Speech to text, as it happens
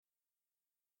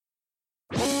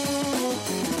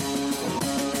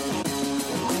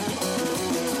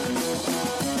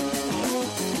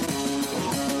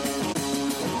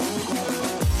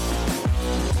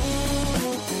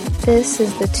This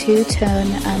is the Two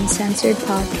Tone Uncensored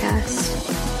Podcast.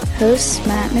 Hosts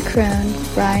Matt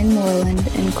Necrone, Brian Moreland,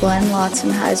 and Glenn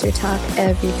Lotzenheiser talk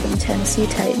everything Tennessee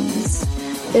Titans.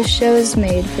 This show is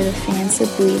made for the fans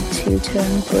that bleed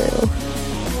two-tone blue.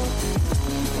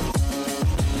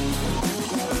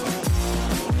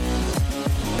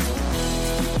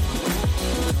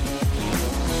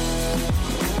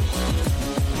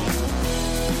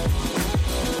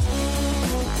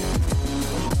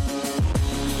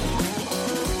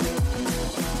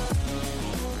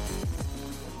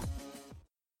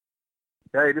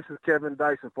 Hey, this is Kevin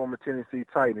Dyson, former Tennessee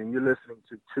Titan, and you're listening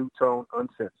to Two Tone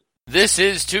Uncensored. This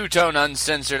is Two Tone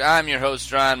Uncensored. I'm your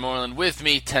host, Ryan Moreland. With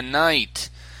me tonight,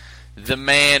 the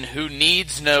man who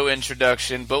needs no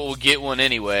introduction, but will get one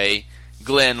anyway,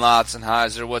 Glenn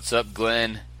Lotzenheiser. What's up,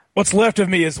 Glenn? What's left of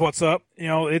me is what's up. You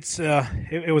know,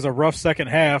 it was a rough second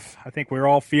half. I think we're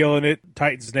all feeling it.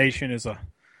 Titans Nation it's a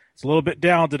little bit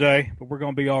down today, but we're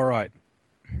going to be all right.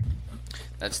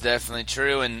 That's definitely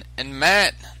true. And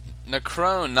Matt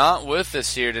Necrone not with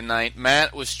us here tonight.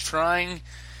 Matt was trying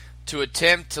to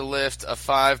attempt to lift a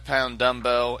 5-pound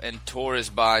dumbbell and tore his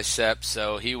bicep,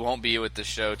 so he won't be with the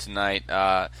show tonight.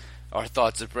 Our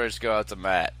thoughts and prayers go out to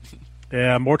Matt.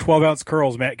 Yeah, more 12-ounce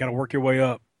curls, Matt. Got to work your way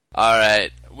up. All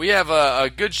right. We have a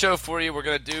good show for you. We're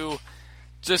going to do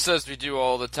just as we do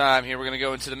all the time here. We're going to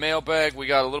go into the mailbag. We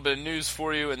got a little bit of news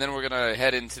for you, and then we're going to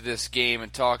head into this game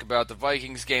and talk about the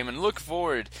Vikings game and look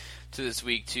forward to this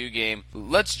Week 2 game.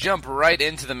 Let's jump right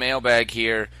into the mailbag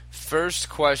here. First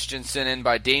question sent in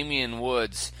by Damian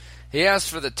Woods. He asked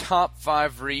for the top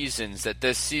 5 reasons that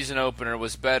this season opener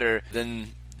was better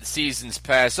than the seasons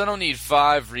past. I don't need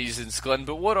 5 reasons, Glenn,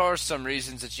 but what are some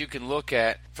reasons that you can look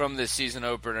at from this season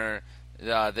opener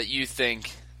that you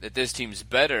think that this team's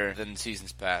better than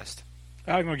seasons past?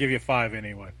 I'm going to give you 5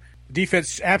 anyway.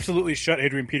 Defense absolutely shut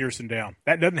Adrian Peterson down.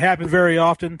 That doesn't happen very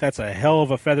often. That's a hell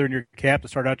of a feather in your cap to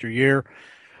start out your year.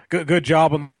 Good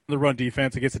job on the run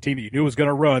defense against a team that you knew was going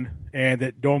to run and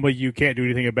that normally you can't do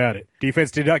anything about it.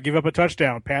 Defense did not give up a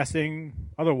touchdown, passing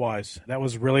otherwise. That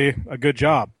was really a good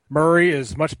job. Murray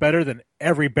is much better than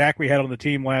every back we had on the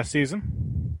team last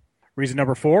season. Reason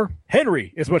number 4,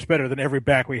 Henry is much better than every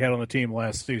back we had on the team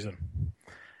last season.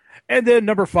 And then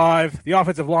number 5, the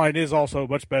offensive line is also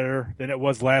much better than it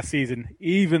was last season,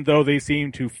 even though they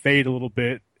seem to fade a little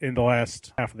bit in the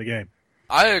last half of the game.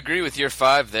 I agree with your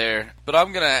 5 there, but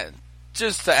I'm going to,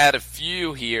 just to add a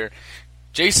few here,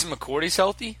 Jason McCourty's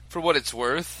healthy, for what it's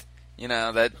worth. You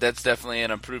know, that's definitely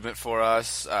an improvement for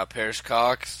us. Parrish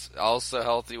Cox also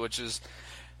healthy, which is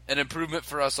an improvement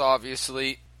for us,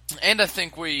 obviously. And I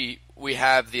think we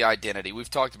have the identity. We've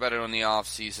talked about it on the off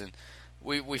season.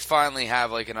 We finally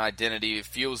have like an identity. It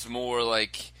feels more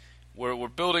like we're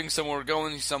building somewhere, we're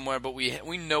going somewhere, but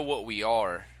we know what we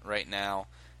are right now.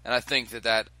 And I think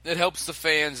that it helps the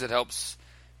fans, it helps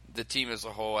the team as a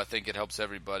whole. I think it helps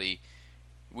everybody.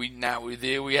 We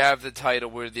have the title.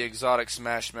 We're the exotic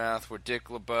smash mouth. We're Dick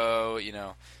LeBeau, you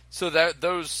know. So there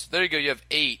you go. You have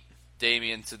 8,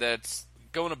 Damian. So that's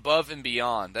going above and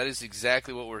beyond. That is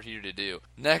exactly what we're here to do.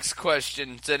 Next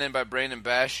question sent in by Brandon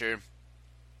Basher.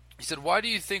 He said, why do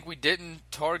you think we didn't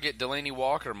target Delanie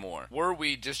Walker more? Were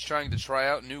we just trying to try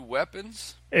out new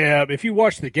weapons? Yeah, if you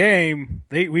watch the game,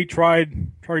 we tried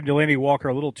targeting Delanie Walker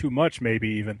a little too much, maybe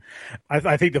even.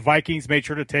 I think the Vikings made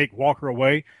sure to take Walker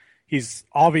away. He's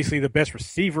obviously the best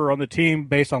receiver on the team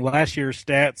based on last year's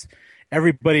stats.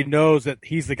 Everybody knows that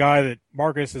he's the guy that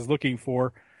Marcus is looking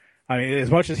for. I mean, as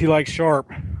much as he likes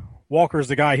Sharp, Walker's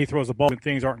the guy he throws the ball when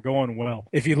things aren't going well.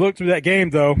 If you look through that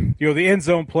game, though, you know, the end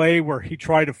zone play where he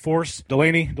tried to force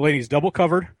Delanie's double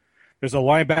covered. There's a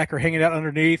linebacker hanging out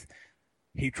underneath.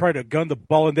 He tried to gun the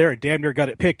ball in there and damn near got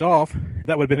it picked off.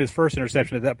 That would have been his first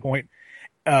interception at that point,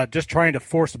 just trying to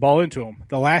force the ball into him.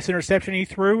 The last interception he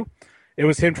threw, it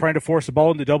was him trying to force the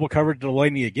ball into double coverage to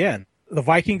Delanie again. The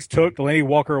Vikings took Delanie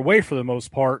Walker away for the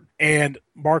most part, and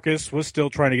Marcus was still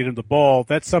trying to get him the ball.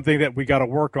 That's something that we got to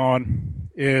work on,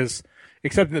 is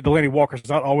accepting that Delanie Walker's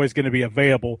not always going to be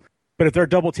available. But if they're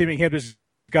double teaming him, there's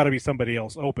got to be somebody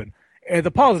else open. And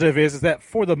the positive is that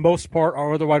for the most part,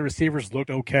 our other wide receivers looked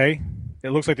okay.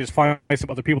 It looks like there's finally some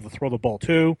other people to throw the ball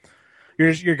to.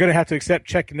 You're going to have to accept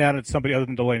checking down at somebody other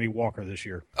than Delanie Walker this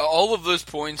year. All of those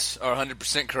points are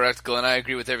 100% correct, Glenn. I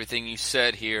agree with everything you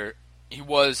said here.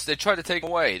 They tried to take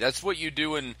away. That's what you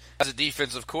do as a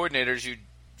defensive coordinator. You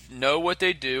know what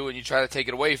they do, and you try to take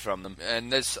it away from them.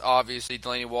 And that's obviously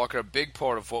Delanie Walker, a big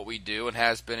part of what we do and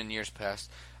has been in years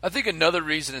past. I think another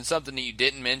reason, and something that you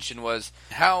didn't mention, was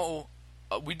how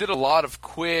we did a lot of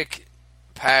quick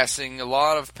passing, a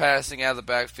lot of passing out of the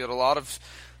backfield, a lot of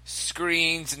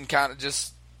screens, and kind of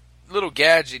just little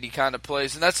gadgety kind of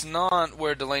plays, and that's not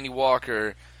where Delanie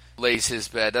Walker lays his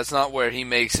bed. That's not where he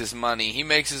makes his money. He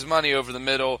makes his money over the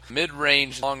middle,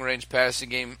 mid-range, long-range passing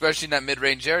game, especially in that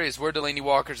mid-range area is where Delanie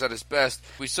Walker's at his best.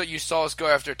 You saw us go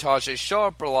after Tajay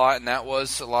Sharp a lot, and that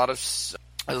was a lot of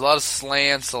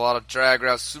slants, a lot of drag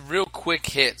routes, real quick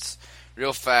hits,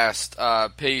 real fast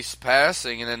pace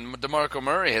passing, and then DeMarco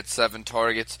Murray had 7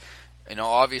 targets,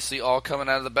 obviously all coming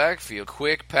out of the backfield.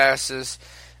 Quick passes,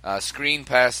 screen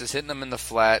passes, hitting them in the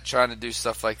flat, trying to do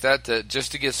stuff like that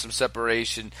just to get some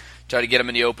separation, try to get them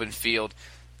in the open field.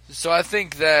 So I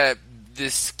think that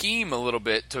this scheme a little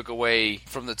bit took away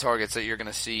from the targets that you're going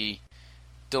to see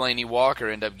Delanie Walker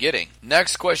end up getting.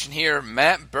 Next question here,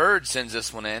 Matt Bird sends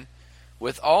this one in.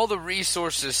 With all the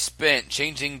resources spent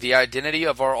changing the identity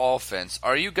of our offense,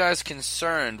 are you guys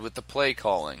concerned with the play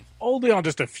calling? Only on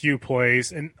just a few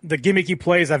plays. And the gimmicky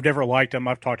plays, I've never liked them.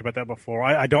 I've talked about that before.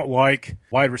 I don't like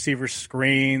wide receiver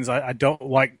screens. I don't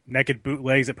like naked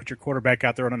bootlegs that put your quarterback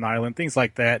out there on an island, things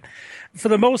like that. For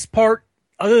the most part,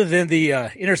 other than the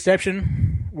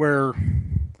interception where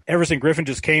Everson Griffin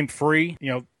just came free,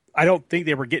 I don't think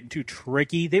they were getting too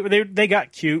tricky. They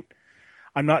got cute.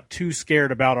 I'm not too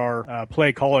scared about our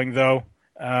play calling, though.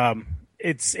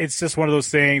 It's just one of those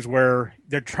things where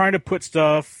they're trying to put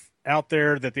stuff out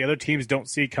there that the other teams don't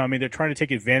see coming. They're trying to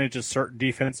take advantage of certain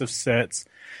defensive sets.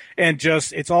 And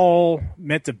it's all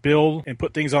meant to build and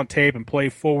put things on tape and play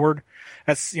forward.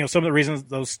 That's, some of the reasons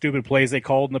those stupid plays they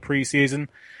called in the preseason.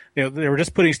 They were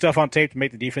just putting stuff on tape to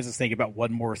make the defenses think about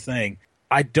one more thing.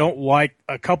 I don't like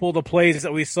a couple of the plays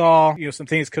that we saw. Some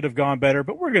things could have gone better,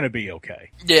 but we're going to be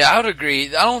okay. Yeah, I would agree.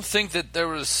 I don't think that there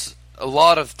was a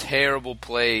lot of terrible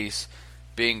plays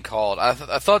being called. I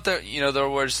thought that, there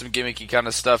was some gimmicky kind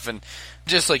of stuff, and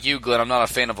just like you, Glenn, I'm not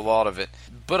a fan of a lot of it.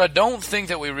 But I don't think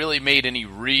that we really made any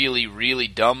really, really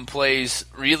dumb plays,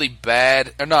 really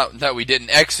bad, or not that we didn't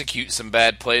execute some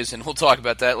bad plays, and we'll talk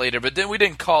about that later, but then we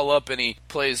didn't call up any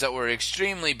plays that were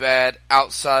extremely bad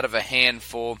outside of a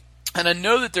handful. And I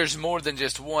know that there's more than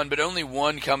just one, but only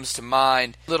one comes to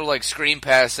mind. A little screen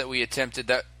pass that we attempted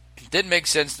that didn't make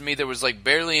sense to me. There was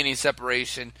barely any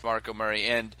separation. Marco Murray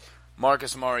and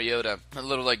Marcus Mariota. A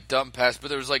little dump pass, but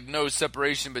there was no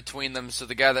separation between them. So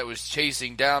the guy that was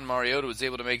chasing down Mariota was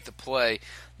able to make the play.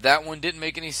 That one didn't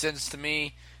make any sense to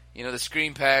me. The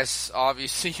screen pass,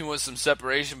 obviously you want some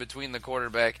separation between the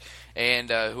quarterback and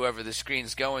whoever the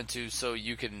screen's going to, so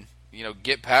you can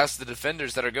get past the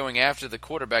defenders that are going after the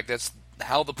quarterback. That's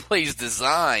how the play's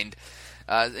designed.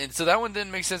 And so that one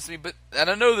didn't make sense to me. And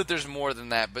I know that there's more than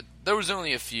that, but there was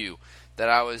only a few that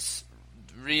I was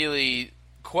really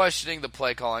questioning the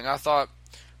play calling. I thought,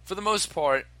 for the most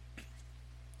part,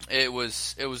 it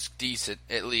was decent,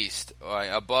 at least.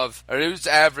 Above, or it was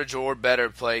average or better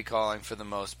play calling for the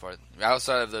most part,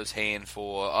 outside of those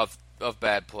handful of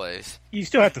bad plays. You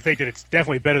still have to think that it's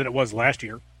definitely better than it was last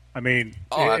year. I mean,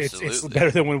 it's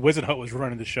better than when Wizenhut was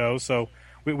running the show. So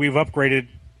we've upgraded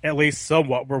at least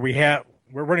somewhat. We're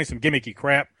running some gimmicky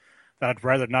crap that I'd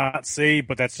rather not see,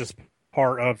 but that's just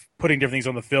part of putting different things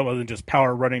on the field other than just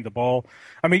power running the ball.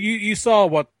 I mean, you saw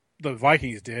what the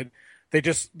Vikings did.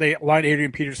 They lined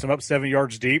Adrian Peterson up 7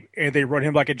 yards deep, and they run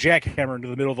him like a jackhammer into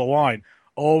the middle of the line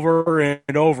over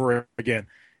and over again.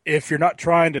 If you're not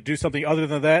trying to do something other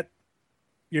than that,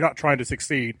 you're not trying to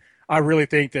succeed. I really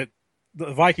think that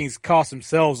the Vikings cost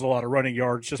themselves a lot of running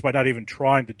yards just by not even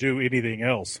trying to do anything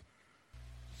else.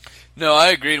 No,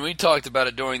 I agree. We talked about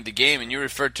it during the game, and you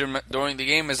referred to him during the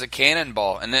game as a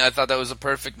cannonball. And I thought that was a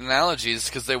perfect analogy, is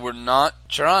because they were not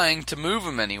trying to move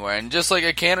him anywhere. And just like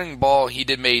a cannonball, he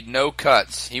made no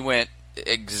cuts. He went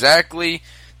exactly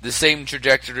the same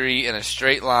trajectory in a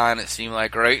straight line, it seemed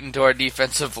like, right into our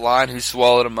defensive line, who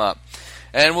swallowed him up.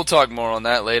 And we'll talk more on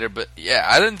that later. But, yeah,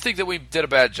 I didn't think that we did a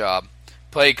bad job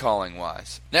play calling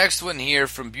wise. Next one here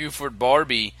from Buford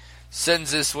Barbie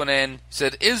sends this one in.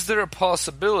 Said, is there a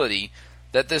possibility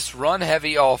that this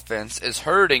run-heavy offense is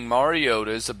hurting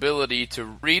Mariota's ability to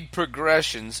read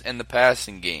progressions in the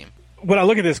passing game? When I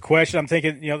look at this question, I'm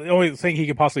thinking, the only thing he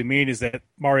could possibly mean is that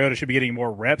Mariota should be getting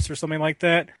more reps or something like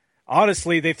that.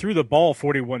 Honestly, they threw the ball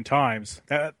 41 times.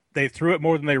 They threw it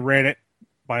more than they ran it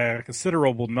by a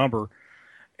considerable number.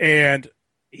 And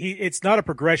it's not a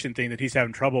progression thing that he's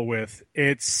having trouble with.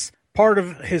 It's part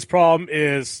of his problem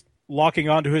is locking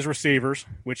onto his receivers,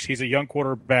 which he's a young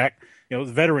quarterback. The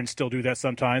veterans still do that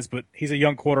sometimes, but he's a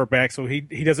young quarterback, so he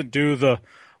doesn't do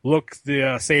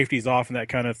the safeties off and that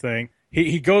kind of thing.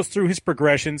 He goes through his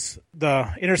progressions.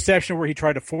 The interception where he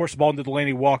tried to force the ball into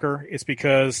Delanie Walker is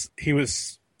because he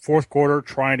was fourth quarter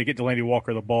trying to get Delanie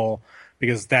Walker the ball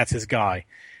because that's his guy.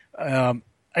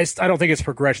 I don't think it's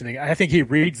progression thing. I think he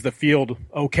reads the field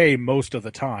okay most of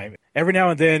the time. Every now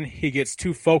and then he gets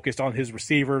too focused on his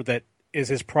receiver that is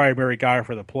his primary guy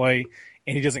for the play,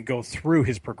 and he doesn't go through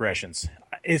his progressions.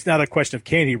 It's not a question of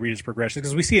can he read his progressions,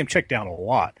 because we see him check down a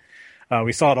lot.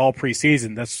 We saw it all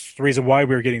preseason. That's the reason why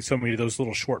we were getting so many of those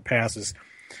little short passes.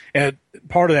 And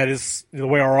part of that is the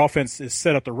way our offense is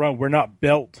set up to run. We're not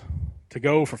built to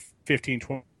go for 15,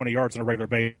 20 yards on a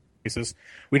regular basis.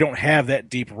 We don't have that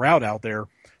deep route out there.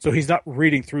 So he's not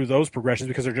reading through those progressions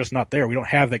because they're just not there. We don't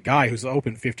have that guy who's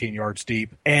open 15 yards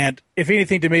deep. And if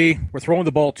anything, to me, we're throwing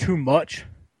the ball too much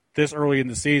this early in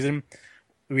the season.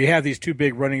 We have these two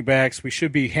big running backs. We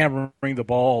should be hammering the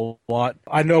ball a lot.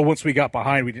 I know once we got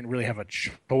behind, we didn't really have a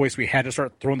choice. We had to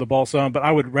start throwing the ball some, but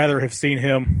I would rather have seen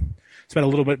him spend a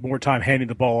little bit more time handing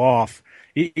the ball off,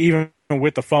 even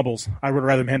with the fumbles. I would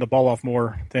rather him hand the ball off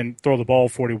more than throw the ball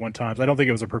 41 times. I don't think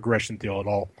it was a progression deal at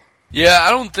all. Yeah, I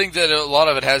don't think that a lot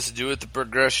of it has to do with the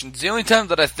progressions. The only time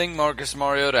that I think Marcus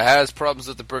Mariota has problems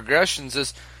with the progressions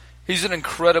is he's an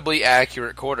incredibly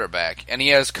accurate quarterback, and he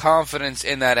has confidence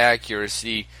in that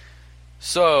accuracy.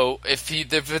 So if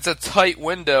it's a tight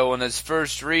window on his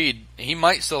first read, he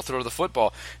might still throw the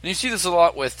football. And you see this a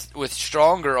lot with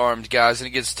stronger armed guys, and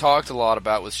it gets talked a lot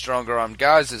about with stronger armed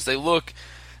guys, is they look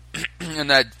in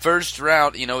that first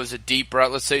route, is a deep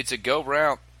route. Let's say it's a go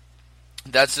route.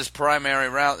 That's his primary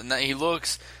route, and he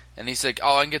looks and he's like,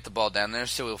 I can get the ball down there,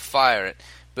 so he'll fire it.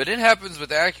 But it happens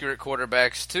with accurate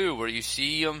quarterbacks too, where you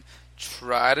see them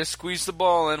try to squeeze the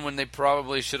ball in when they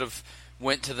probably should have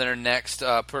went to their next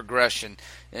progression.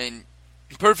 And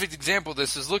perfect example of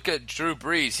this is look at Drew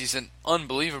Brees. He's an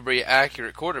unbelievably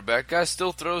accurate quarterback. Guy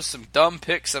still throws some dumb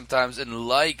picks sometimes and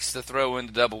likes to throw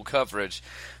into double coverage.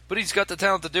 But he's got the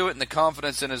talent to do it and the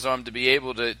confidence in his arm to be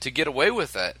able to get away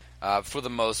with that. For the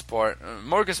most part.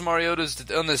 Marcus Mariota's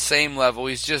on the same level.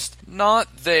 He's just not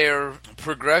there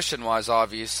progression-wise,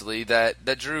 obviously, that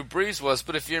Drew Brees was.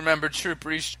 But if you remember, Drew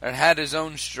Brees had his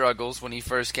own struggles when he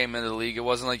first came into the league. It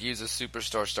wasn't like he was a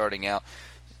superstar starting out.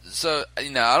 So,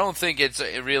 I don't think it's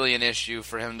really an issue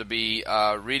for him to be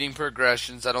reading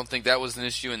progressions. I don't think that was an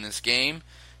issue in this game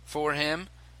for him.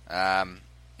 And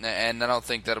I don't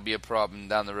think that'll be a problem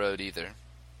down the road either.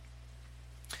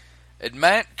 And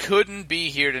Matt couldn't be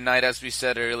here tonight, as we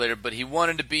said earlier, but he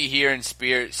wanted to be here in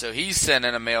spirit, so he sent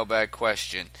in a mailbag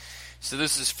question. So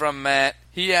this is from Matt.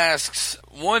 He asks,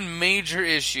 one major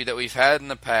issue that we've had in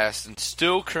the past and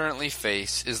still currently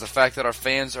face is the fact that our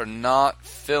fans are not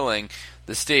filling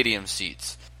the stadium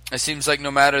seats. It seems like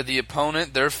no matter the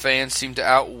opponent, their fans seem to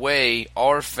outweigh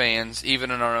our fans,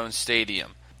 even in our own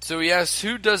stadium. So he asks,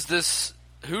 who does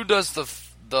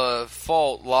the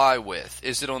fault lie with?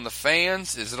 Is it on the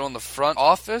fans? Is it on the front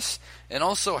office? And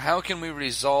also, how can we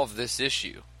resolve this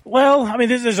issue? Well,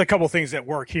 there's a couple things that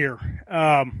work here.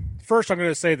 First, I'm going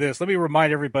to say this. Let me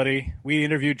remind everybody, we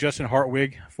interviewed Justin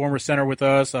Hartwig, former center with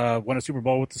us, won a Super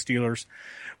Bowl with the Steelers.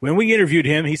 When we interviewed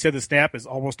him, he said the snap is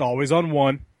almost always on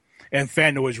one, and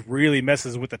fan noise really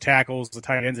messes with the tackles, the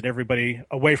tight ends, and everybody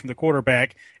away from the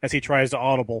quarterback as he tries to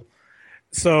audible.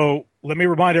 So let me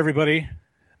remind everybody,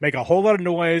 make a whole lot of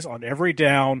noise on every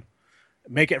down.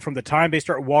 Make it from the time they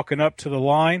start walking up to the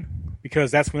line, because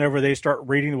that's whenever they start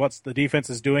reading what the defense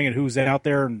is doing and who's out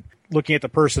there and looking at the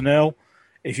personnel.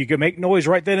 If you can make noise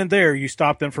right then and there, you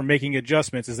stop them from making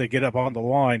adjustments as they get up on the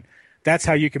line. That's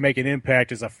how you can make an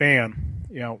impact as a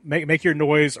fan. Make your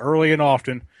noise early and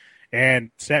often,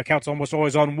 and snap count's almost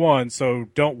always on one, so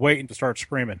don't wait until start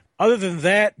screaming. Other than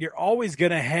that, you're always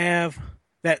going to have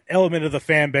that element of the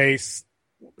fan base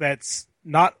that's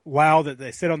not loud, that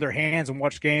they sit on their hands and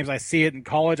watch games. I see it in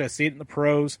college. I see it in the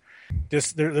pros.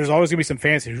 There's always going to be some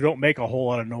fans who don't make a whole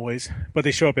lot of noise, but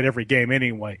they show up at every game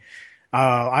anyway.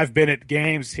 I've been at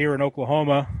games here in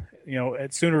Oklahoma,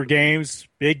 at Sooner games,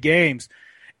 big games,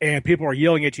 and people are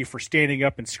yelling at you for standing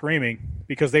up and screaming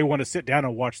because they want to sit down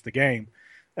and watch the game.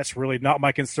 That's really not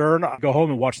my concern. I'll go home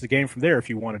and watch the game from there if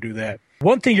you want to do that.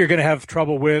 One thing you're going to have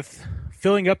trouble with,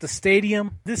 filling up the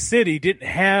stadium. This city didn't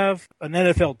have an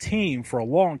NFL team for a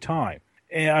long time.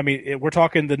 And we're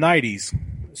talking the 90s.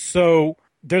 So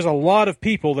there's a lot of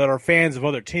people that are fans of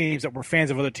other teams that were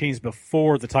fans of other teams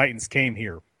before the Titans came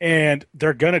here. And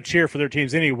they're going to cheer for their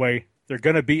teams anyway. They're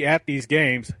going to be at these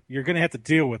games. You're going to have to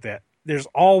deal with that. There's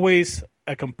always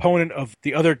a component of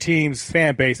the other team's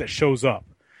fan base that shows up.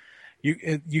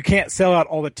 You can't sell out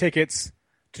all the tickets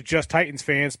to just Titans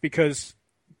fans, because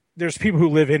there's people who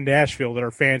live in Nashville that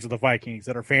are fans of the Vikings,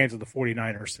 that are fans of the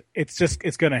 49ers.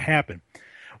 It's going to happen.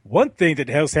 One thing that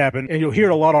has happened, and you'll hear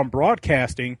it a lot on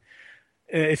broadcasting,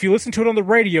 if you listen to it on the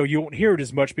radio, you won't hear it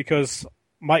as much because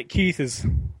Mike Keith is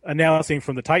announcing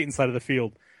from the Titans side of the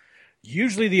field.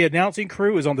 Usually the announcing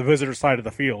crew is on the visitor side of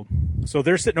the field. So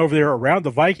they're sitting over there around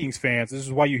the Vikings fans. This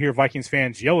is why you hear Vikings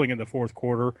fans yelling in the fourth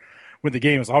quarter when the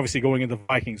game is obviously going in the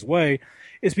Vikings' way,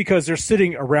 is because they're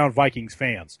sitting around Vikings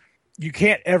fans. You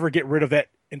can't ever get rid of that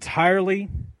entirely.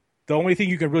 The only thing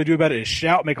you can really do about it is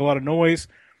shout, make a lot of noise,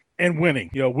 and winning.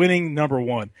 Winning number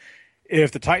one.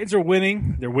 If the Titans are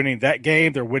winning, they're winning that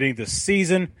game, they're winning the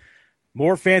season.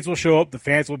 More fans will show up. The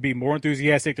fans will be more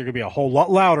enthusiastic. They're going to be a whole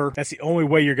lot louder. That's the only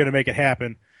way you're going to make it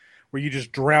happen, where you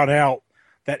just drown out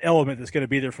that element that's going to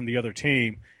be there from the other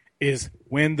team, is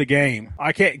win the game.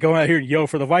 I can't go out here and yell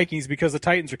for the Vikings because the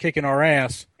Titans are kicking our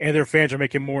ass and their fans are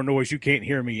making more noise. You can't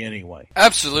hear me anyway.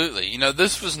 Absolutely.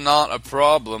 This was not a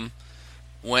problem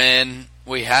when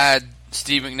we had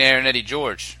Steve McNair and Eddie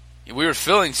George. We were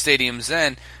filling stadiums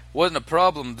then. Wasn't a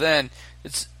problem then.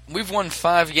 We've won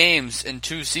 5 games in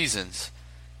 2 seasons.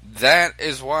 That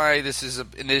is why this is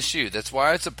an issue. That's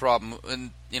why it's a problem.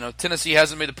 And Tennessee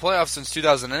hasn't made the playoffs since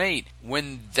 2008.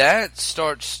 When that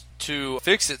starts to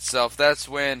fix itself, that's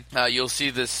when you'll see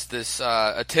this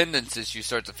attendance issue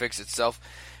start to fix itself.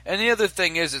 And the other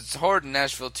thing is, it's hard in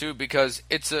Nashville too because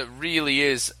really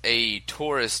is a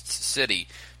tourist city.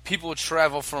 People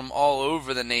travel from all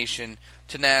over the nation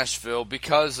to Nashville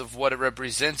because of what it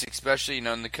represents, especially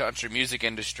in the country music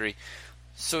industry.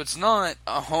 So it's not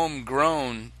a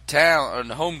homegrown town or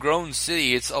a homegrown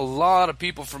city. It's a lot of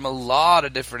people from a lot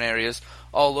of different areas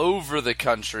all over the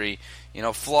country,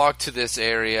 flock to this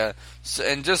area. So,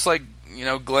 and just like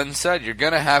Glenn said, you're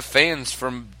gonna have fans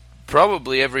from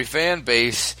probably every fan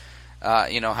base.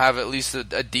 Have at least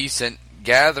a decent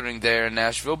gathering there in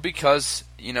Nashville because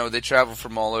they travel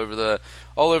from all over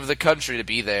the country to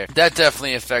be there. That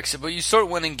definitely affects it. But you start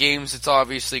winning games, it's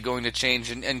obviously going to change.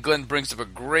 And Glenn brings up a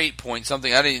great point,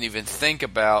 something I didn't even think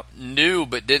about, knew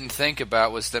but didn't think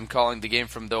about, was them calling the game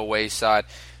from the away side.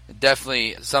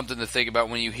 Definitely something to think about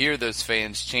when you hear those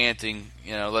fans chanting,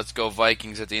 let's go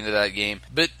Vikings at the end of that game.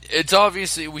 But it's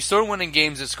obviously, we start winning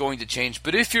games, it's going to change.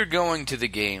 But if you're going to the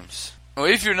games, or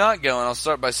if you're not going, I'll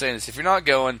start by saying this, if you're not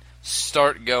going,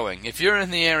 start going. If you're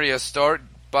in the area, start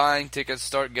buying tickets,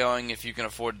 start going if you can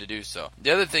afford to do so.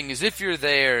 The other thing is, if you're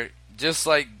there, just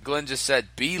like Glenn just said,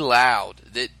 be loud.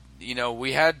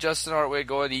 We had Justin Hartwig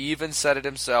going, he even said it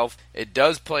himself. It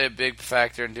does play a big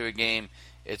factor into a game.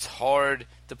 It's hard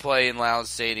to play in loud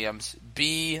stadiums.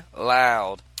 Be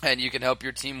loud, and you can help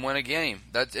your team win a game.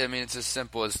 It's as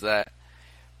simple as that.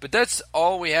 But that's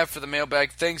all we have for the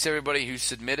mailbag. Thanks everybody who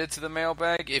submitted to the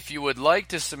mailbag. If you would like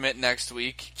to submit next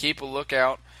week, keep a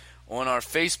lookout on our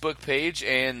Facebook page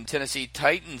and Tennessee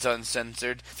Titans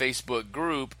Uncensored Facebook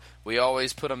group. We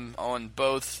always put them on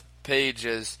both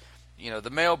pages, the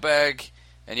mailbag,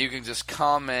 and you can just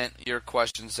comment your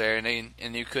questions there,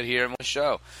 and you could hear them on the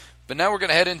show. But now we're going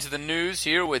to head into the news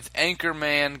here with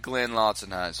Anchorman Glenn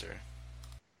Lotzenheiser.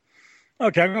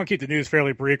 Okay, I'm going to keep the news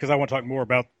fairly brief because I want to talk more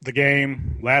about the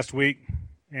game last week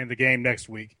and the game next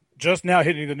week. Just now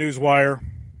hitting the news wire,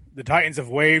 the Titans have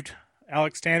waived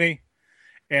Alex Tanney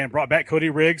and brought back Cody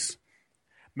Riggs.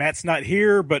 Matt's not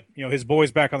here, but his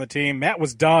boy's back on the team. Matt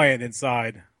was dying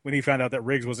inside when he found out that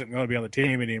Riggs wasn't going to be on the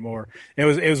team anymore. It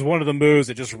was one of the moves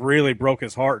that just really broke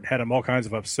his heart and had him all kinds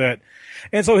of upset.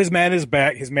 And so his man is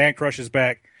back. His man crush is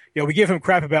back. We give him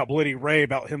crap about Blitty Ray,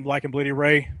 about him liking Blitty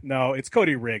Ray. No, it's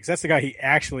Cody Riggs. That's the guy he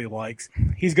actually likes.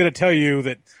 He's going to tell you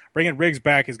that bringing Riggs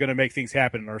back is going to make things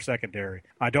happen in our secondary.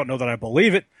 I don't know that I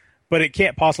believe it, but it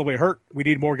can't possibly hurt. We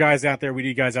need more guys out there. We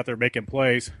need guys out there making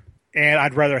plays. And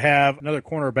I'd rather have another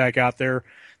cornerback out there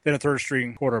than a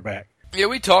third-string quarterback. Yeah,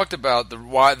 we talked about the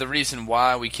reason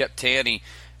why we kept Tanney,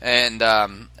 and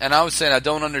I was saying I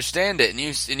don't understand it.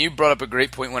 And you brought up a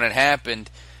great point when it happened.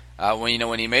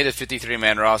 When he made a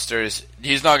 53-man roster,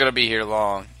 he's not going to be here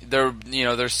long.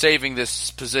 They're saving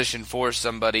this position for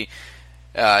somebody,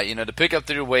 to pick up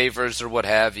through waivers or what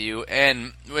have you.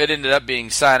 And it ended up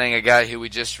being signing a guy who we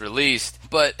just released.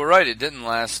 But we're right, it didn't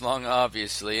last long,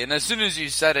 obviously. And as soon as you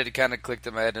said it, it kind of clicked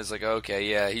in my head, and I was like, okay,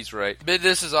 yeah, he's right. But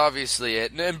this is obviously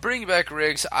it. And bringing back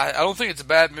Riggs, I don't think it's a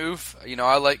bad move.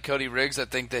 I like Cody Riggs. I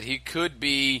think that he could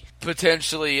be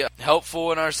potentially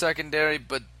helpful in our secondary,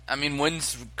 but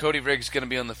when's Cody Riggs going to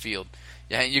be on the field?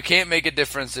 Yeah, you can't make a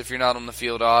difference if you're not on the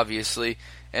field, obviously.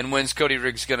 And when's Cody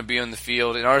Riggs going to be on the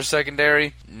field? In our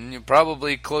secondary,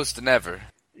 probably close to never.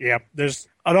 Yeah, there's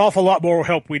an awful lot more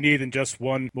help we need than just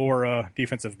one more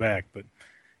defensive back. But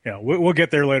we'll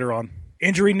get there later on.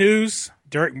 Injury news,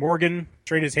 Derek Morgan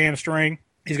strained his hamstring.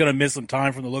 He's going to miss some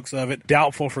time from the looks of it.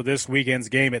 Doubtful for this weekend's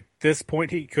game. At this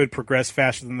point, he could progress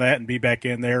faster than that and be back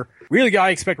in there. Really, I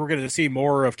expect we're going to see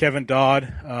more of Kevin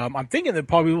Dodd. I'm thinking that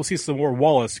probably we'll see some more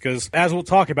Wallace because, as we'll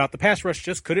talk about, the pass rush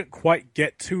just couldn't quite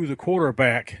get to the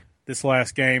quarterback this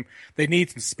last game. They need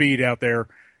some speed out there.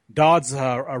 Dodd's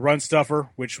a run stuffer,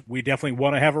 which we definitely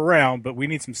want to have around, but we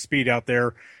need some speed out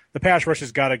there. The pass rush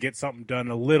has got to get something done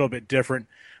a little bit different.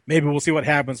 Maybe we'll see what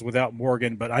happens without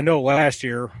Morgan, but I know last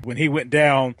year when he went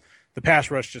down, the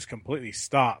pass rush just completely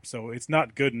stopped, so it's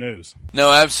not good news.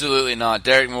 No, absolutely not.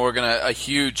 Derek Morgan, a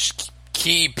huge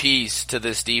key piece to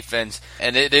this defense,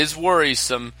 and it is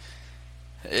worrisome.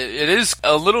 It is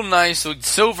a little nice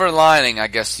silver lining, I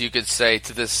guess you could say,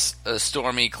 to this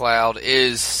stormy cloud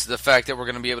is the fact that we're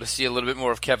going to be able to see a little bit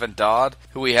more of Kevin Dodd,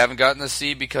 who we haven't gotten to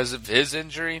see because of his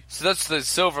injury. So that's the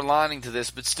silver lining to this,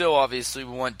 but still, obviously,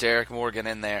 we want Derek Morgan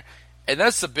in there. And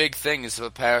that's the big thing is the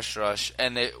pass rush,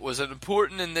 and it was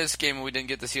important in this game, and we didn't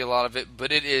get to see a lot of it,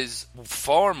 but it is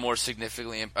far more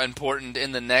significantly important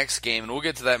in the next game, and we'll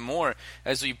get to that more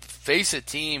as we face a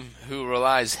team who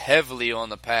relies heavily on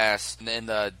the pass in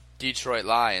the Detroit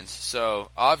Lions.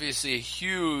 So, obviously,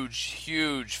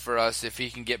 huge for us if he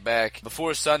can get back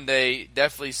before Sunday.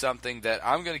 Definitely something that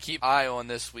I'm going to keep an eye on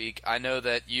this week. I know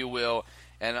that you will,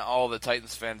 and all the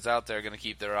Titans fans out there are going to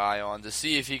keep their eye on to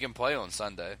see if he can play on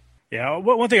Sunday. Yeah,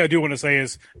 one thing I do want to say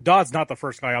is Dodd's not the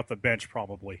first guy off the bench,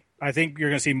 probably. I think you're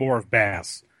going to see more of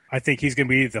Bass. I think he's going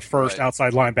to be the first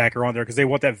outside linebacker on there because they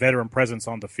want that veteran presence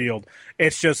on the field.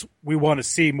 It's just we want to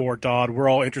see more Dodd. We're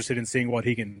all interested in seeing what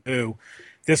he can do.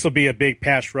 This will be a big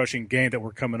pass rushing game that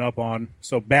we're coming up on.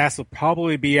 So Bass will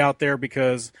probably be out there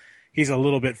because he's a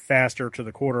little bit faster to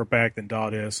the quarterback than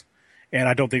Dodd is. And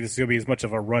I don't think this is going to be as much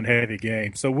of a run-heavy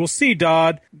game. So we'll see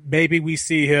Dodd. Maybe we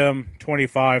see him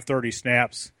 25, 30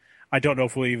 snaps. I don't know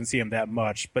if we'll even see him that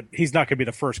much, but he's not going to be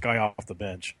the first guy off the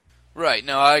bench. Right,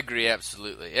 no, I agree,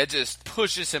 absolutely. It just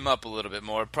pushes him up a little bit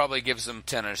more. Probably gives him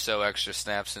 10 or so extra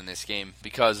snaps in this game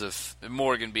because of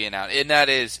Morgan being out. And that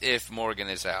is if Morgan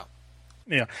is out.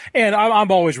 Yeah, and I'm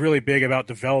always really big about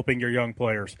developing your young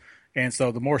players. And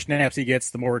so the more snaps he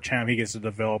gets, the more time he gets to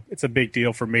develop. It's a big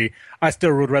deal for me. I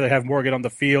still would rather have Morgan on the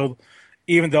field,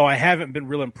 even though I haven't been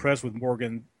real impressed with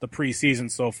Morgan the preseason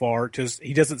so far. Just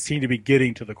he doesn't seem to be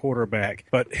getting to the quarterback.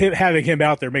 But having him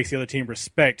out there makes the other team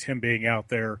respect him being out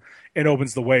there and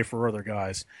opens the way for other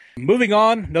guys. Moving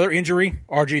on, another injury.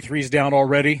 RG3's down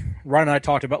already. Ryan and I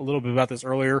talked about a little bit about this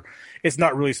earlier. It's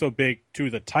not really so big to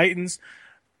the Titans,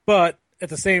 but at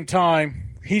the same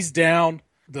time, he's down.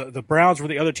 The Browns were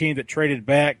the other team that traded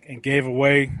back and gave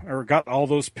away or got all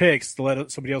those picks to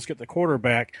let somebody else get the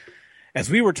quarterback. As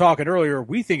we were talking earlier,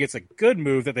 we think it's a good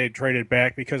move that they traded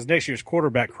back because next year's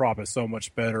quarterback crop is so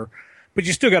much better. But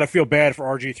you still got to feel bad for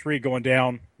RG3 going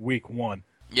down week 1.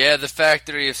 Yeah, the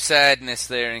factory of sadness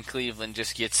there in Cleveland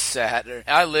just gets sadder.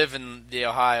 I live in the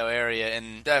Ohio area,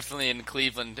 and definitely in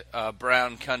Cleveland,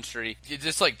 Brown country. It's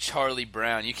just like Charlie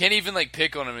Brown. You can't even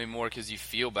pick on him anymore because you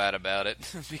feel bad about it.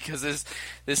 Because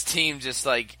this team just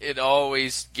it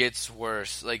always gets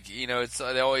worse.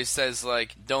 It always says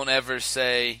don't ever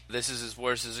say this is as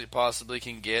worse as it possibly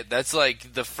can get. That's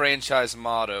the franchise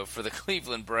motto for the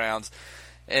Cleveland Browns.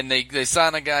 And they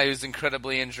sign a guy who's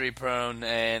incredibly injury prone,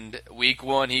 and week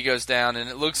 1 he goes down, and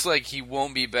it looks like he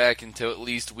won't be back until at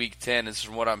least week 10, is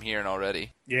from what I'm hearing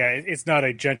already. Yeah, it's not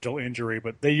a gentle injury,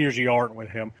 but they usually aren't with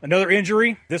him. Another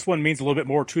injury, this one means a little bit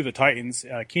more to the Titans.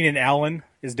 Keenan Allen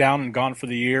is down and gone for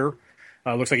the year.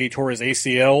 Looks like he tore his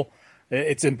ACL.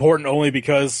 It's important only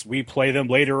because we play them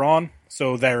later on,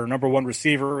 so their number 1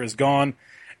 receiver is gone,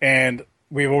 and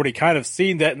we've already kind of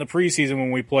seen that in the preseason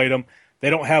when we played them. They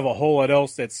don't have a whole lot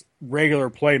else that's regular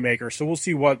playmaker, so we'll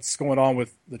see what's going on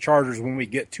with the Chargers when we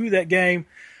get to that game.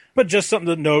 But just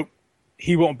something to note,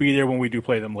 he won't be there when we do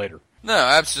play them later. No,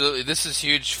 absolutely. This is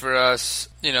huge for us.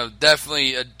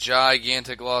 Definitely a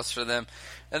gigantic loss for them.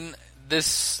 And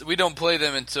we don't play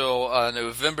them until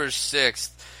November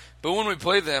 6th. But when we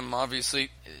play them,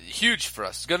 obviously, huge for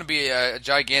us. It's going to be a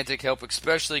gigantic help,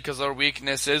 especially because our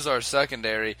weakness is our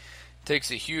secondary.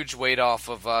 Takes a huge weight off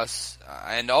of us.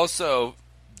 And also,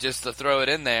 just to throw it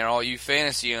in there, all you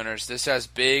fantasy owners, this has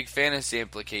big fantasy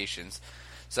implications.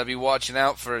 So I'll be watching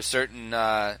out for a certain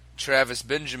Travis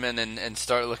Benjamin and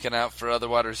start looking out for other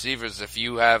wide receivers if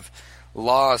you have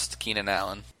lost Keenan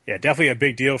Allen. Yeah, definitely a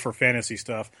big deal for fantasy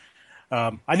stuff.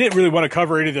 I didn't really want to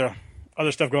cover any of the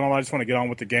other stuff going on. I just want to get on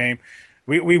with the game.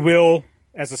 We will,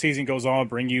 as the season goes on,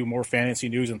 bring you more fantasy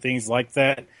news and things like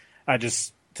that.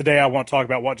 Today I want to talk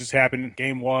about what just happened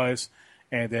game-wise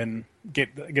and then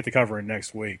get the covering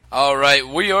next week. All right,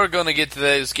 we are going to get to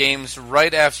those games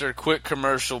right after a quick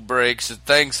commercial break, so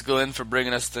thanks, Glenn, for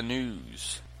bringing us the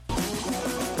news.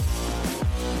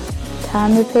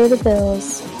 Time to pay the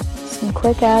bills. Some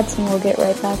quick ads and we'll get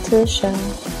right back to the show.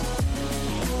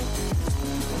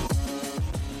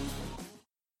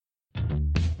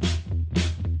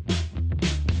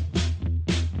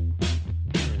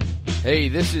 Hey,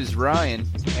 this is Ryan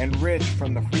and Rich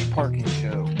from the Free Parking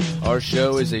Show. Our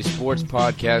show is a sports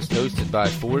podcast hosted by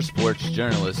 4 sports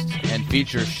journalists and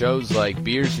features shows like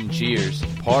Beers and Cheers,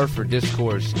 Par for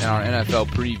Discourse, and our NFL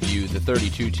preview, the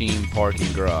 32-team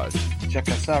Parking Garage. Check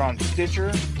us out on Stitcher,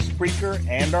 Spreaker,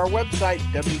 and our website,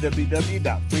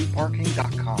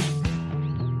 www.freeparking.com.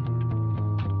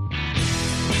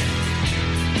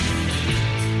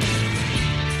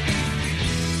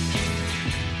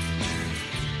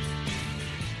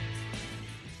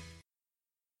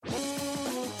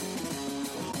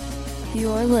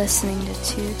 You're listening to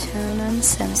Two Tone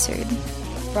Uncensored,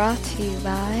 brought to you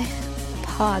by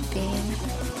Podbean.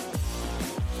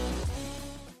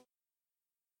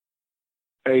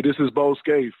 Hey, this is Bo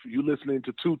Scaife. You listening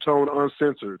to Two Tone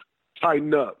Uncensored.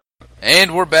 Tighten up.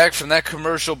 And we're back from that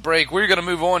commercial break. We're going to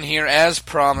move on here, as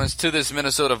promised, to this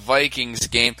Minnesota Vikings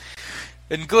game.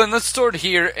 And Glenn, let's start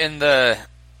here on the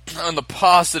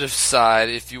positive side,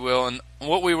 if you will, and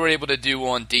what we were able to do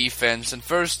on defense. And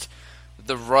first,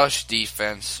 the rush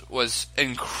defense was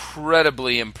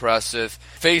incredibly impressive,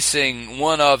 facing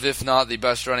one of, if not the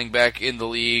best running back in the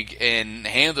league, and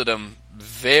handled him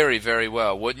very, very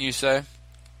well, wouldn't you say?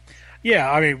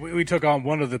 Yeah, I mean, we took on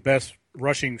one of the best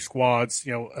rushing squads,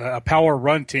 a power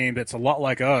run team that's a lot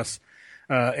like us,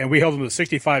 and we held them to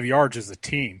 65 yards as a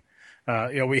team.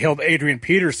 We held Adrian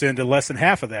Peterson to less than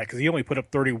half of that because he only put up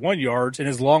 31 yards, and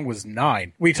his long was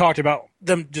 9. We talked about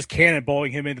them just cannonballing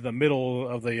him into the middle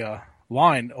of the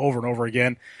line over and over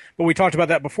again. But we talked about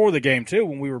that before the game, too,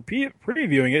 when we were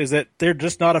previewing it, is that they're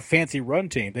just not a fancy run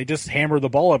team. They just hammer the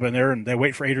ball up in there, and they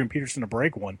wait for Adrian Peterson to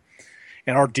break one.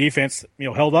 And our defense,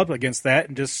 held up against that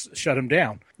and just shut him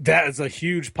down. That is a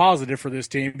huge positive for this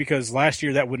team because last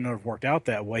year that wouldn't have worked out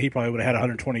that way. He probably would have had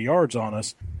 120 yards on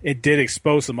us. It did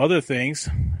expose some other things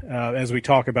as we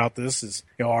talk about this, is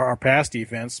our pass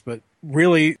defense. But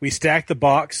really, we stacked the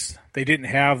box. They didn't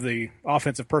have the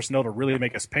offensive personnel to really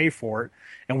make us pay for it,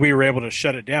 and we were able to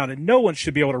shut it down. And no one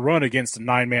should be able to run against a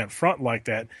 9-man front like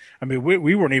that. I mean,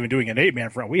 we weren't even doing an 8-man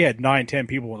front. We had 9, 10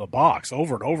 people in the box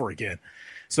over and over again.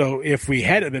 So if we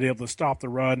hadn't been able to stop the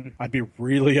run, I'd be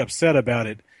really upset about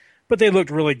it. But they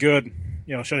looked really good,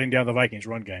 shutting down the Vikings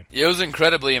run game. It was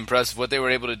incredibly impressive what they were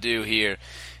able to do here.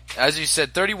 As you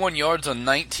said, 31 yards on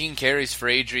 19 carries for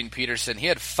Adrian Peterson. He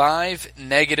had 5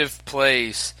 negative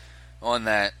plays on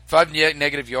that. 5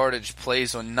 negative yardage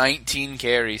plays on 19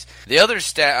 carries. The other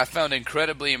stat I found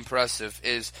incredibly impressive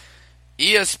is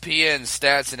ESPN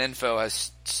Stats and Info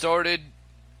has started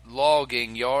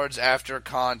logging yards after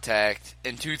contact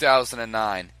in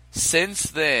 2009. Since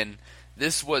then,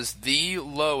 this was the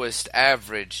lowest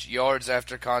average yards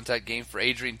after contact game for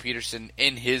Adrian Peterson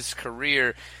in his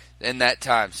career in that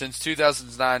time. Since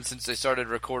 2009, since they started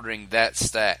recording that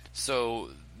stat.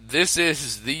 So this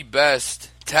is the best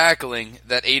tackling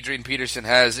that Adrian Peterson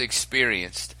has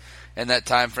experienced in that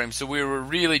time frame. So we were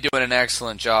really doing an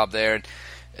excellent job there.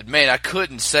 And man, I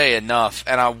couldn't say enough.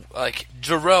 And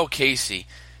Jarrell Casey,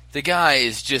 the guy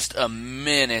is just a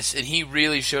menace, and he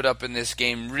really showed up in this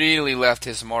game, really left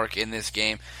his mark in this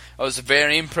game. I was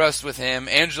very impressed with him.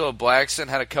 Angelo Blackson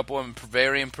had a couple of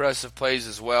very impressive plays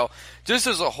as well. Just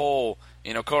as a whole,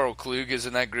 Carl Klug is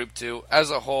in that group too. As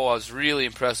a whole, I was really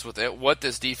impressed with what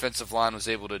this defensive line was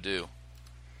able to do.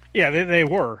 Yeah, they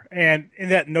were. And in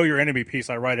that Know Your Enemy piece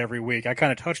I write every week, I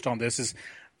kind of touched on this, is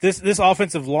this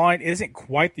offensive line isn't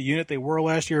quite the unit they were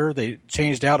last year. They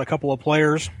changed out a couple of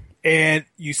players. And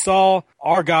you saw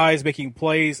our guys making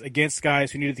plays against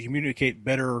guys who needed to communicate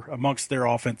better amongst their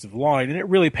offensive line, and it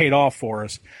really paid off for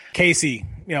us. Casey,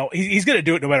 he's going to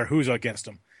do it no matter who's against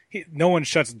him. No one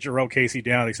shuts Jarrell Casey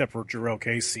down except for Jarrell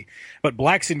Casey. But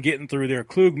Blackson getting through there,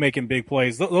 Klug making big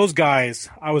plays. Those guys,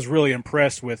 I was really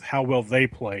impressed with how well they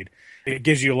played. It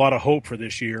gives you a lot of hope for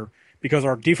this year, because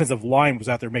our defensive line was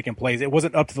out there making plays. It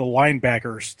wasn't up to the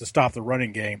linebackers to stop the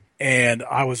running game. And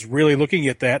I was really looking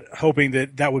at that, hoping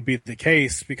that would be the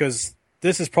case, because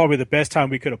this is probably the best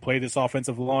time we could have played this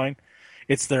offensive line.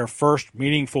 It's their first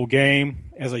meaningful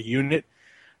game as a unit.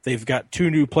 They've got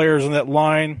 2 new players on that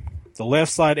line. The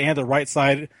left side and the right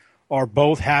side are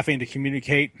both having to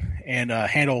communicate and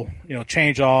handle,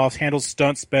 change-offs, handle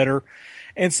stunts better.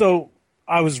 And so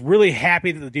I was really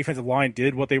happy that the defensive line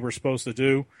did what they were supposed to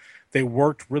do. They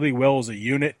worked really well as a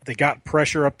unit. They got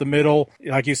pressure up the middle.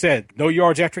 Like you said, no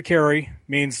yards after carry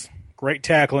means great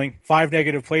tackling. 5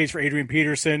 negative plays for Adrian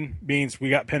Peterson means we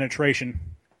got penetration.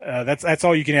 That's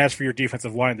all you can ask for your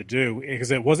defensive line to do,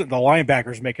 because it wasn't the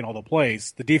linebackers making all the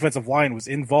plays. The defensive line was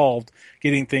involved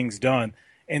getting things done.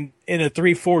 And in a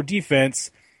 3-4 defense,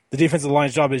 the defensive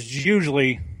line's job is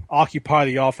usually occupy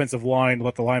the offensive line,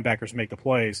 let the linebackers make the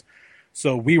plays.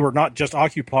 So we were not just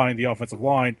occupying the offensive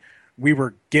line, we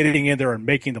were getting in there and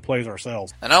making the plays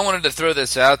ourselves. And I wanted to throw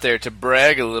this out there to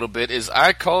brag a little bit, is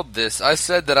I called this. I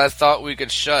said that I thought we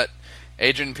could shut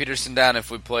Adrian Peterson down if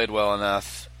we played well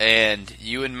enough. And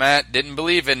you and Matt didn't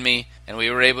believe in me, and we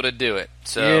were able to do it.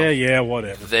 So yeah,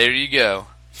 whatever. There you go.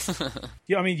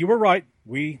 Yeah, I mean, you were right.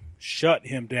 We shut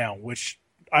him down, which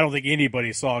I don't think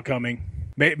anybody saw coming.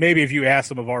 Maybe if you asked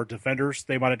some of our defenders,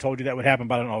 they might have told you that would happen,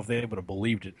 but I don't know if they would have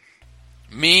believed it.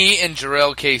 Me and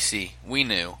Jarrell Casey, we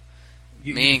knew.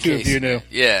 Me and Casey. You knew.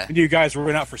 Yeah. And you guys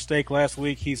went out for steak last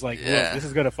week. He's like, look, this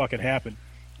is going to fucking happen.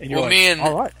 And you're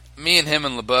all right. Me and him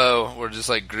and LeBeau were just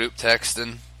like group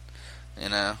texting. You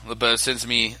know, LeBeau sends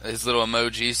me his little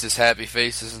emojis, his happy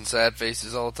faces and sad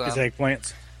faces all the time. His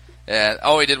eggplants. Yeah,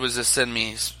 all he did was just send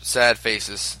me sad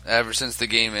faces. Ever since the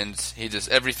game ends, he just,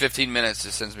 every 15 minutes,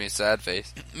 just sends me a sad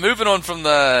face. Moving on from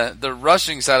the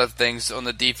rushing side of things on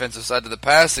the defensive side to the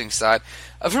passing side,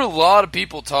 I've heard a lot of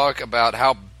people talk about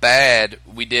how bad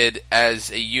we did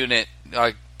as a unit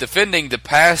defending the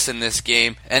pass in this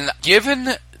game. And given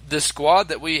the squad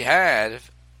that we had,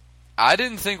 I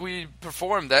didn't think we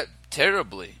performed that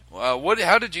terribly.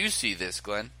 How did you see this,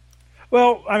 Glenn?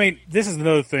 Well, I mean, this is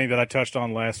another thing that I touched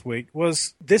on last week,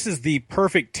 was this is the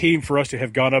perfect team for us to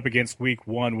have gone up against week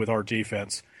one with our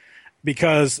defense,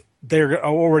 because they're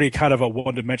already kind of a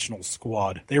one-dimensional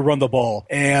squad. They run the ball,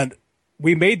 and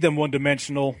we made them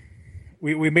one-dimensional.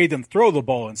 We made them throw the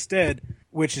ball instead,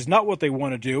 which is not what they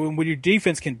want to do. And when your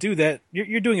defense can do that,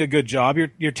 you're doing a good job.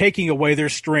 You're taking away their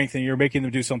strength, and you're making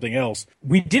them do something else.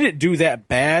 We didn't do that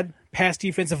bad pass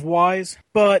defensive wise,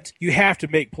 but you have to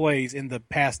make plays in the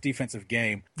pass defensive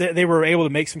game. They were able to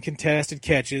make some contested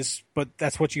catches, but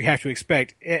that's what you have to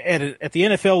expect. At the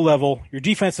NFL level, your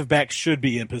defensive backs should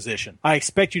be in position. I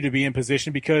expect you to be in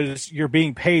position because you're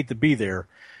being paid to be there.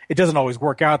 It doesn't always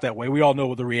work out that way. We all know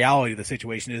what the reality of the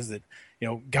situation is, that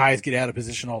guys get out of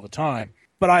position all the time.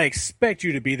 But I expect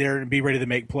you to be there and be ready to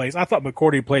make plays. I thought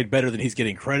McCourty played better than he's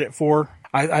getting credit for.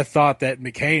 I thought that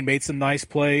McCain made some nice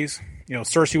plays.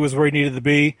 Cersei was where he needed to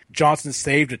be. Johnson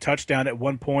saved a touchdown at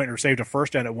one point, or saved a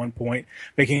first down at one point,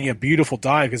 making a beautiful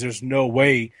dive, because there's no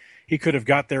way he could have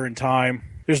got there in time.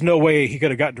 There's no way he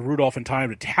could have gotten to Rudolph in time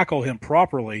to tackle him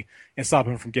properly and stop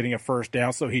him from getting a first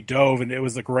down. So he dove, and it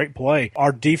was a great play.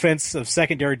 Our defensive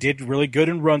secondary did really good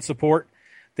in run support.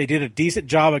 They did a decent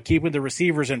job of keeping the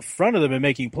receivers in front of them and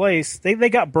making plays. They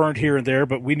got burned here and there,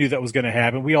 but we knew that was going to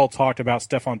happen. We all talked about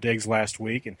Stephon Diggs last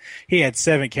week, and he had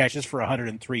 7 catches for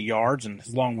 103 yards, and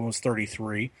his long one was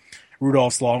 33.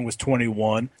 Rudolph's long was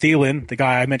 21. Thielen, the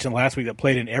guy I mentioned last week that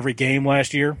played in every game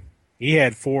last year, he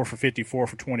had 4 for 54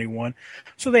 for 21.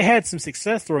 So they had some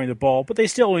success throwing the ball, but they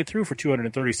still only threw for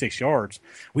 236 yards.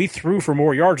 We threw for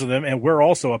more yards than them, and we're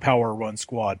also a power run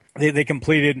squad. They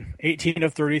completed 18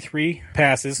 of 33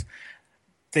 passes.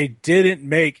 They didn't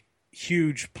make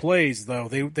huge plays, though.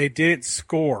 They didn't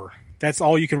score. That's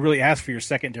all you can really ask for your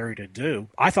secondary to do.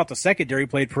 I thought the secondary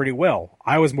played pretty well.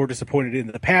 I was more disappointed in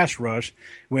the pass rush.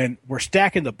 When we're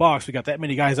stacking the box, we got that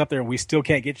many guys up there, and we still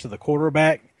can't get to the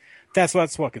quarterback. That's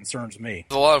what concerns me.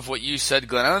 A lot of what you said,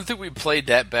 Glenn. I don't think we played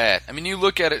that bad. I mean, you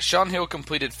look at it, Sean Hill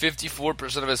completed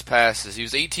 54% of his passes. He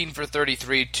was 18 for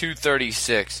 33,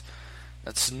 236.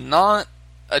 That's not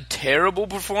a terrible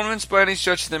performance by any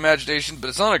stretch of the imagination, but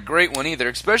it's not a great one either,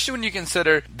 especially when you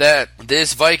consider that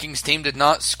this Vikings team did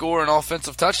not score an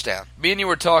offensive touchdown. Me and you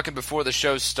were talking before the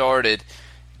show started,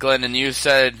 Glenn, and you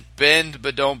said, bend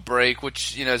but don't break,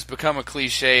 which has become a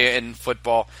cliche in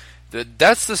football.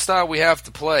 That's the style we have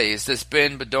to play, is this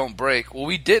bend but don't break. Well,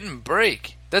 we didn't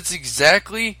break. That's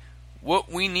exactly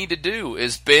what we need to do,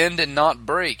 is bend and not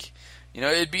break.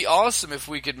 It'd be awesome if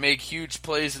we could make huge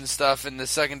plays and stuff in the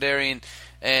secondary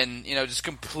and just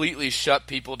completely shut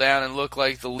people down and look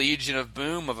like the Legion of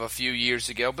Boom of a few years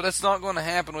ago. But that's not going to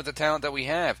happen with the talent that we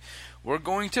have. We're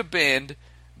going to bend,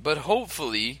 but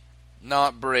hopefully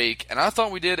not break. And I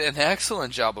thought we did an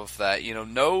excellent job of that.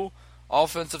 No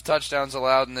offensive touchdowns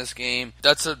allowed in this game.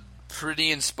 That's a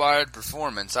pretty inspired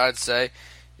performance, I'd say.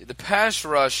 The pass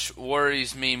rush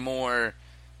worries me more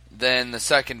than the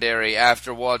secondary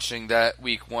after watching that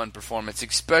Week 1 performance,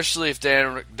 especially if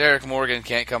Derek Morgan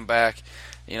can't come back,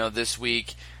 this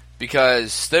week,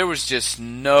 because there was just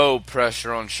no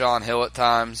pressure on Sean Hill at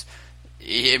times.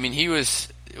 I mean,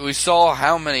 we saw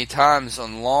how many times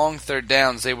on long third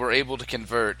downs they were able to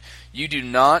convert. You do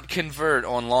not convert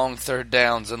on long third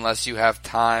downs unless you have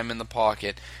time in the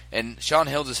pocket. And Shaun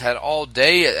Hill just had all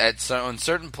day on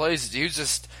certain plays. He was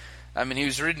just, he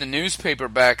was reading the newspaper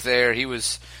back there. He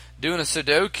was doing a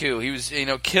Sudoku. He was,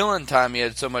 killing time. He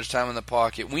had so much time in the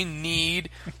pocket. We need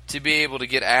to be able to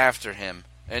get after him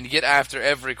and get after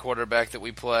every quarterback that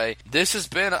we play. This has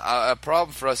been a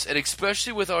problem for us, and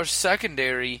especially with our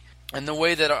secondary and the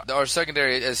way that our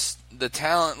secondary is, the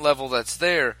talent level that's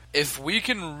there. If we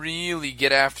can really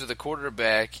get after the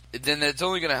quarterback, then it's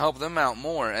only going to help them out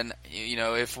more. And,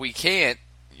 if we can't,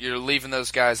 you're leaving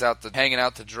those guys hanging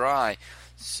out to dry.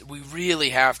 So we really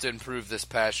have to improve this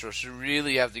pass rush. We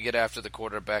really have to get after the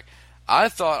quarterback. I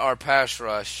thought our pass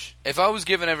rush, if I was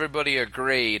giving everybody a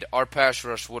grade, our pass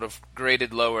rush would have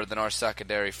graded lower than our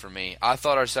secondary for me. I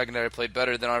thought our secondary played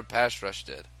better than our pass rush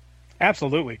did.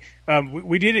 Absolutely.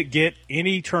 We didn't get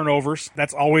any turnovers.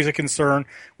 That's always a concern.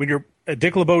 When you're a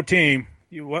Dick LeBeau team,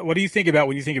 what do you think about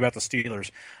when you think about the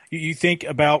Steelers? You think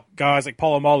about guys like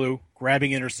Polamalu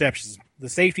grabbing interceptions. The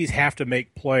safeties have to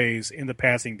make plays in the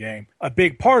passing game. A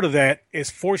big part of that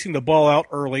is forcing the ball out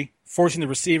early, forcing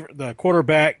the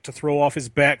quarterback to throw off his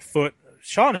back foot.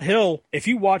 Shaun Hill, if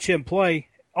you watch him play,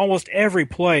 almost every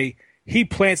play, he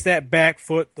plants that back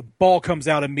foot. The ball comes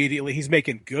out immediately. He's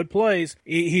making good plays.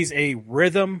 He's a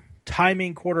rhythm,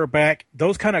 timing quarterback.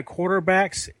 Those kind of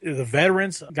quarterbacks, the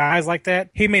veterans, guys like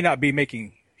that, he may not be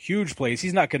making huge plays.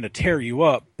 He's not going to tear you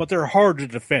up, but they're hard to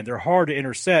defend. They're hard to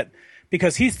intercept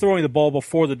because he's throwing the ball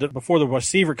before the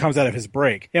receiver comes out of his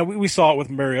break. And we saw it with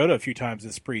Mariota a few times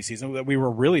this preseason that we were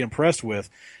really impressed with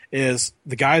is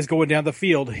the guy's going down the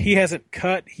field. He hasn't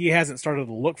cut. He hasn't started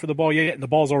to look for the ball yet, and the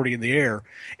ball's already in the air.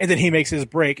 And then he makes his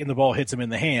break, and the ball hits him in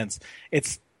the hands.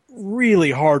 It's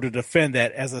really hard to defend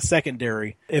that as a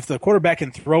secondary. If the quarterback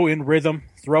can throw in rhythm,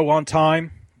 throw on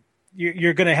time,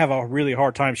 you're going to have a really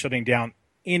hard time shutting down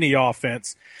any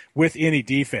offense with any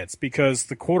defense because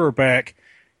the quarterback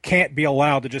can't be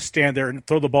allowed to just stand there and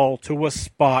throw the ball to a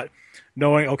spot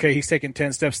knowing, okay, he's taking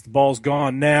 10 steps, the ball's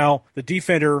gone now. The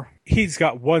defender, he's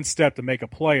got one step to make a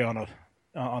play on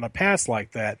a pass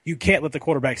like that. You can't let the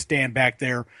quarterback stand back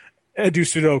there and do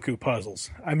Sudoku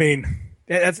puzzles. I mean,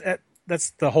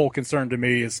 that's the whole concern to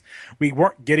me is we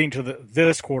weren't getting to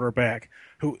this quarterback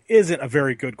who isn't a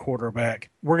very good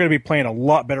quarterback. We're going to be playing a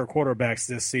lot better quarterbacks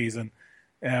this season.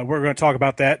 We're going to talk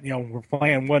about that. We're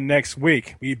playing one next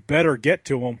week. We better get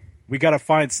to them. We got to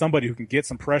find somebody who can get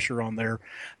some pressure on there.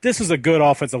 This is a good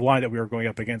offensive line that we were going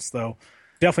up against, though.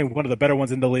 Definitely one of the better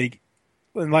ones in the league.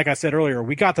 And like I said earlier,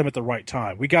 we got them at the right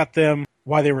time. We got them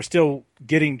while they were still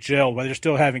getting gelled, while they're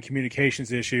still having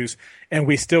communications issues, and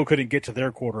we still couldn't get to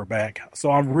their quarterback.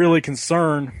 So I'm really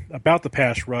concerned about the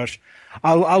pass rush.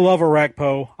 I love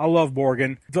Arakpo. I love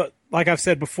Morgan. Like I've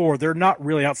said before, they're not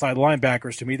really outside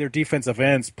linebackers to me. They're defensive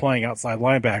ends playing outside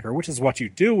linebacker, which is what you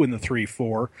do in the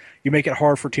 3-4. You make it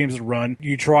hard for teams to run.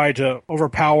 You try to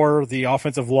overpower the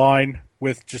offensive line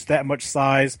with just that much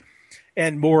size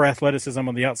and more athleticism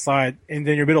on the outside. And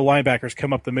then your middle linebackers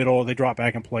come up the middle. They drop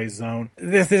back and play zone.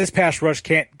 If this pass rush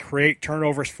can't create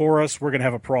turnovers for us, we're going to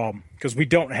have a problem because we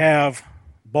don't have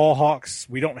ball hawks.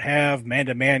 We don't have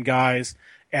man-to-man guys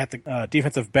at the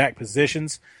defensive back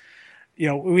positions.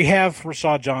 We have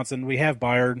Rashad Johnson, we have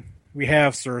Byard, we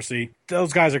have Cersei.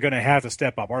 Those guys are going to have to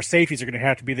step up. Our safeties are going to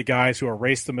have to be the guys who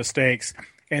erase the mistakes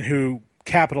and who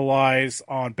capitalize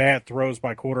on bad throws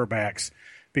by quarterbacks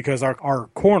because our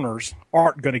corners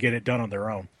aren't going to get it done on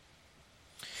their own.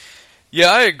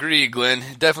 Yeah, I agree, Glenn.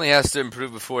 It definitely has to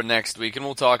improve before next week, and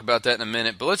we'll talk about that in a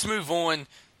minute. But let's move on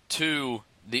to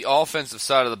the offensive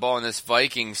side of the ball in this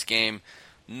Vikings game.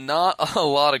 Not a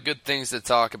lot of good things to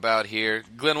talk about here.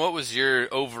 Glenn, what was your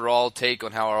overall take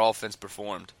on how our offense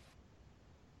performed?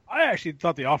 I actually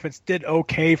thought the offense did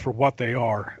okay for what they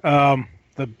are.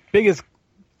 The biggest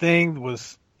thing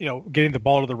was, getting the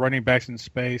ball to the running backs in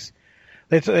space.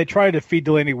 They tried to feed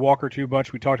Delanie Walker too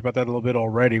much. We talked about that a little bit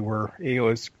already, where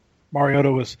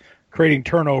Mariota was creating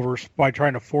turnovers by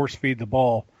trying to force feed the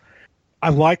ball. I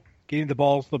like getting the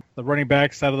balls to the running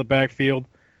backs out of the backfield.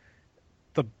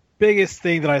 Biggest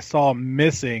thing that I saw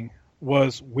missing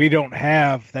was we don't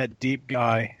have that deep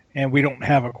guy, and we don't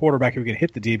have a quarterback who can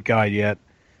hit the deep guy yet,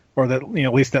 or that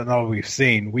at least that's not what we've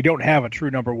seen. We don't have a true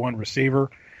number one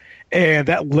receiver, and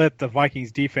that let the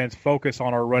Vikings defense focus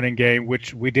on our running game,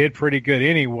 which we did pretty good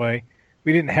anyway.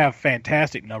 We didn't have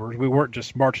fantastic numbers. We weren't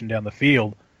just marching down the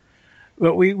field,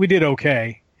 but we did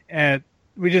okay, and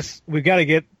we got to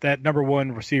get that number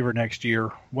one receiver next year,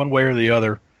 one way or the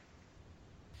other.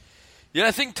 Yeah,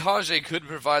 I think Tajay could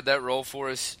provide that role for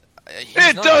us.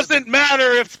 It doesn't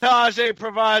matter if Tajay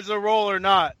provides a role or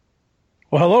not.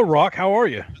 Well, hello, Rock. How are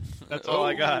you? That's all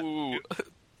I got.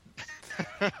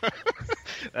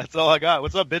 That's all I got.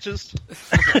 What's up, bitches?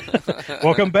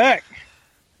 Welcome back.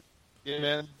 Yeah,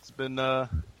 man. It's been a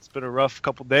rough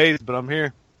couple days, but I'm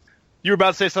here. You were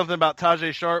about to say something about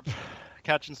Tajay Sharp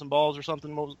catching some balls or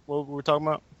something. What were we talking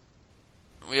about?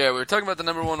 Yeah, we were talking about the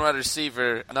number one wide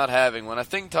receiver not having one. I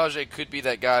think Tajay could be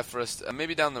that guy for us,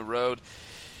 maybe down the road.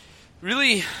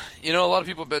 Really, a lot of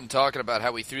people have been talking about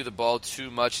how we threw the ball too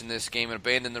much in this game and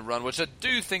abandoned the run, which I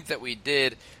do think that we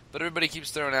did, but everybody keeps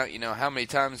throwing out, how many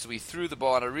times we threw the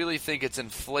ball, and I really think it's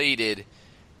inflated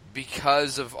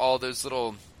because of all those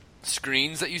little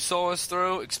screens that you saw us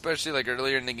throw, especially like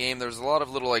earlier in the game. There was a lot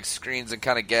of little like screens and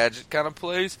kind of gadget kind of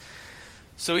plays.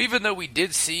 So even though we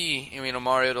did see,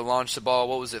 Mario to launch the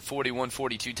ball, 41,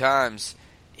 42 times,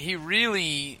 he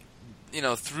really,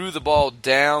 threw the ball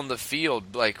down the field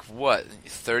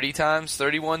 30 times,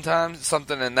 31 times,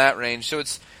 something in that range. So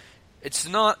it's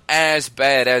not as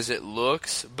bad as it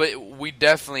looks, but we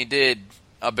definitely did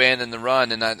abandon the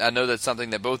run, and I know that's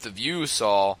something that both of you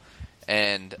saw,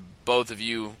 and both of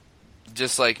you,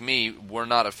 just like me, were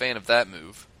not a fan of that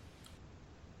move.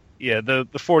 Yeah, the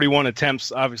 41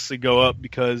 attempts obviously go up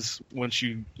because once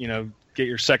you get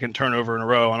your second turnover in a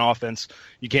row on offense,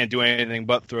 you can't do anything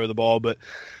but throw the ball. But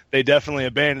they definitely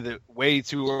abandoned it way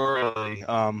too early.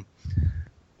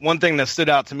 One thing that stood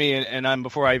out to me, and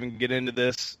before I even get into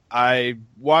this, I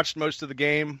watched most of the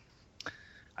game.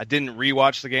 I didn't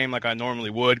rewatch the game like I normally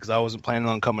would because I wasn't planning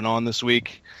on coming on this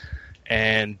week.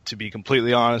 And to be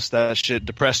completely honest, that shit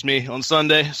depressed me on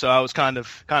Sunday, so I was kind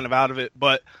of out of it.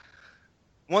 But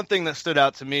one thing that stood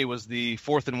out to me was the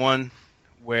 4th and 1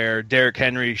 where Derrick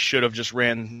Henry should have just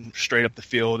ran straight up the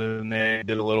field and they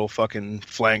did a little fucking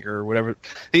flank or whatever.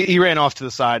 He ran off to the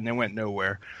side and it went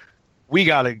nowhere. We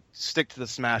got to stick to the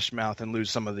smash mouth and lose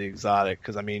some of the exotic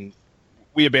because,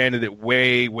 we abandoned it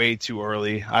way, way too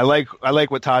early. I like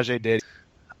what Tajay did.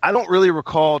 I don't really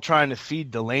recall trying to feed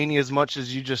Delaney as much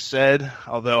as you just said,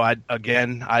 although I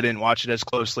didn't watch it as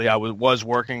closely. I was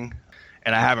working.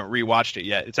 And I haven't rewatched it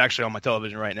yet. It's actually on my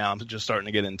television right now. I'm just starting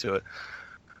to get into it.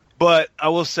 But I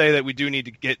will say that we do need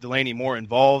to get Delaney more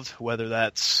involved, whether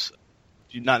that's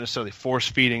not necessarily force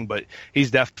feeding, but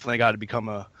he's definitely got to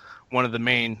become one of the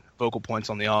main focal points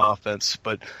on the offense.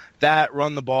 But that,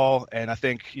 run the ball, and I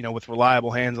think, with reliable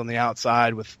hands on the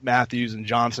outside with Matthews and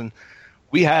Johnson,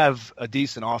 we have a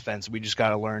decent offense. We just got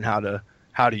to learn how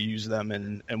to use them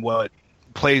and what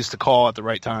plays to call at the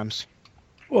right times.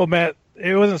 Well, Matt,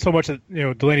 it wasn't so much that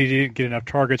Delaney didn't get enough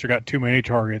targets or got too many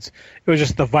targets. It was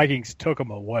just the Vikings took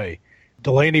him away.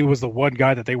 Delaney was the one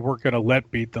guy that they weren't going to let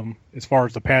beat them as far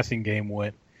as the passing game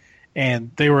went,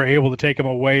 and they were able to take him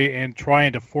away, and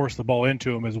trying to force the ball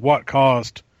into him is what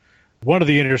caused one of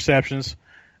the interceptions.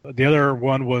 The other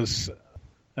one was,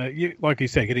 like you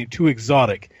said, getting too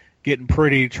exotic, getting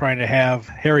pretty, trying to have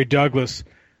Harry Douglas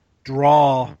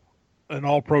draw an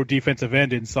all-pro defensive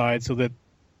end inside so that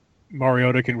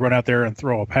Mariota can run out there and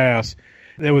throw a pass.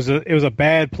 It was a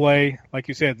bad play. Like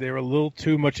you said, they were a little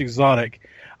too much exotic.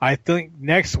 I think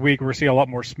next week we're seeing a lot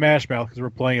more smash mouth because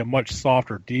we're playing a much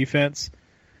softer defense.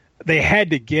 They had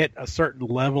to get a certain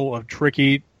level of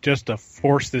tricky just to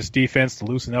force this defense to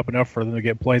loosen up enough for them to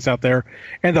get plays out there.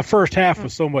 And the first half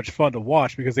was so much fun to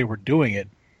watch because they were doing it.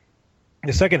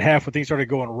 The second half, when things started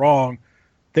going wrong,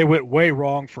 they went way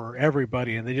wrong for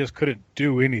everybody, and they just couldn't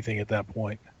do anything at that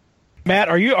point. Matt,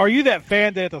 are you that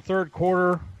fan that at the third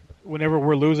quarter, whenever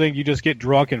we're losing, you just get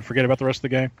drunk and forget about the rest of the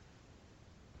game?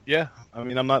 Yeah, I'm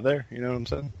not there. You know what I'm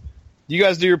saying? You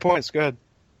guys do your points. Go ahead.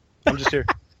 I'm just here.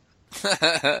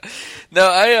 No,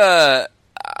 I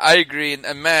agree.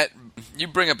 And Matt, you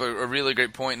bring up a really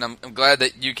great point, and I'm glad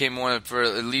that you came on for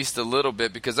at least a little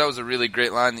bit because that was a really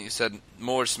great line that you said,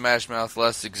 more smash mouth,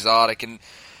 less exotic. And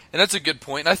that's a good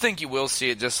point. And I think you will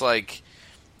see it just like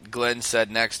Glenn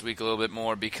said next week a little bit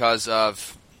more because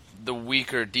of the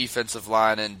weaker defensive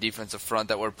line and defensive front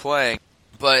that we're playing.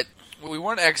 But we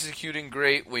weren't executing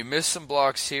great. We missed some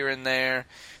blocks here and there.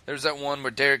 There's that one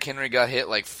where Derrick Henry got hit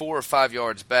 4 or 5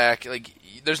 yards back.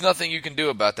 There's nothing you can do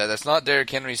about that. That's not Derrick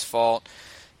Henry's fault.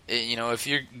 If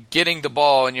you're getting the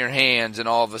ball in your hands and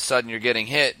all of a sudden you're getting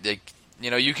hit,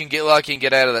 you can get lucky and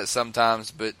get out of that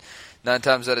sometimes, but 9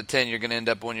 times out of 10 you're going to end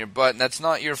up on your butt, and that's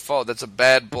not your fault. That's a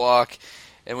bad block.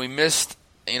 And we missed,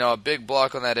 a big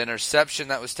block on that interception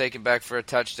that was taken back for a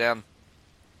touchdown.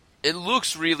 It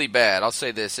looks really bad. I'll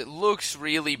say this. It looks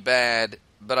really bad,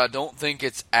 but I don't think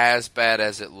it's as bad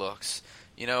as it looks.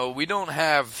 We don't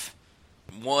have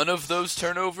one of those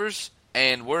turnovers,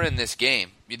 and we're in this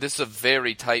game. This is a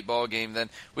very tight ball game. Then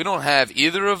we don't have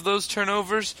either of those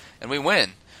turnovers, and we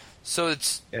win. So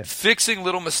it's fixing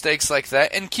little mistakes like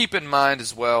that, and keep in mind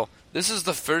as well, this is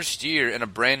the first year in a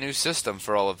brand new system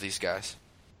for all of these guys.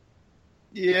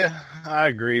 Yeah, I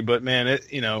agree, but man,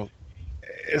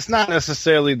 it's not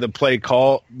necessarily the play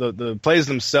call. The plays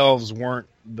themselves weren't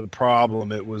the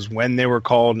problem. It was when they were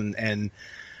called and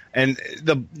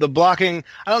the blocking.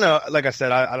 I don't know. Like I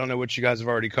said, I don't know what you guys have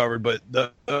already covered, but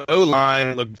the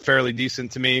O-line looked fairly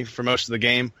decent to me for most of the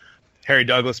game. Harry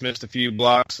Douglas missed a few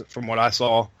blocks from what I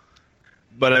saw,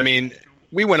 but I mean,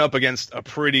 we went up against a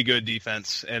pretty good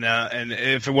defense, and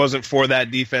if it wasn't for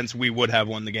that defense, we would have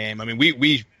won the game. I mean,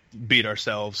 we beat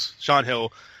ourselves. Sean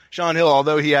Hill,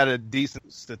 although he had a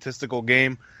decent statistical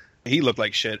game, he looked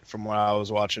like shit from what I was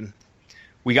watching.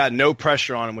 We got no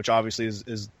pressure on him, which obviously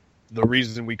is the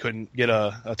reason we couldn't get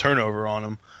a turnover on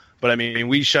him. But I mean,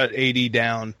 we shut AD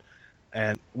down,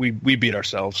 and we beat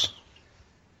ourselves.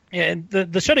 Yeah, and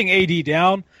the shutting AD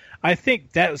down, I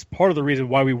think that was part of the reason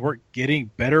why we weren't getting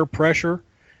better pressure.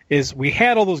 Is we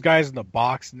had all those guys in the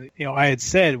box, and I had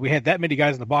said we had that many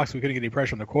guys in the box, we couldn't get any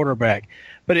pressure on the quarterback.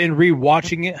 But in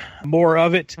rewatching it, more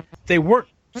of it, they weren't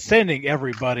sending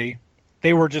everybody;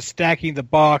 they were just stacking the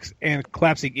box and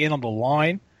collapsing in on the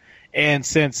line. And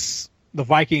since the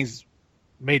Vikings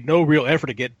made no real effort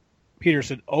to get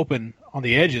Peterson open on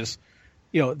the edges,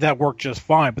 that worked just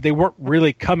fine. But they weren't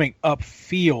really coming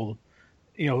upfield.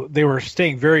 They were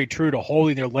staying very true to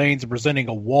holding their lanes and presenting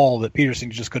a wall that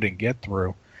Peterson just couldn't get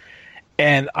through.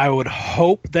 And I would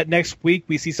hope that next week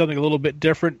we see something a little bit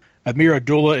different. Amir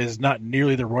Abdullah is not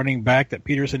nearly the running back that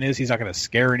Peterson is. He's not going to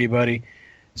scare anybody.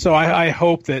 So I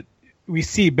hope that we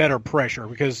see better pressure,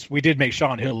 because we did make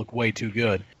Sean Hill look way too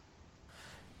good.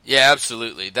 Yeah,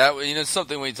 absolutely. That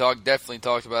something we definitely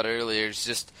talked about earlier. It's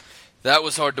just that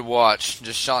was hard to watch.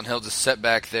 Just Sean Hill just sat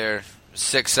back there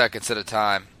 6 seconds at a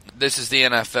time. This is the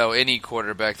NFL. Any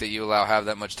quarterback that you allow have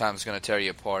that much time is going to tear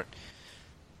you apart.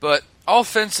 But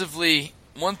offensively,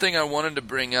 one thing I wanted to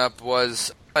bring up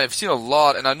was I've seen a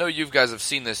lot, and I know you guys have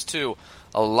seen this too,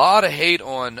 a lot of hate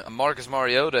on Marcus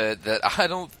Mariota that I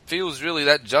don't feel is really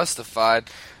that justified.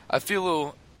 I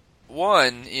feel,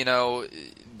 one,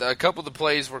 a couple of the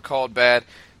plays were called bad.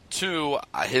 Two,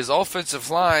 his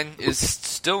offensive line is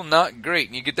still not great.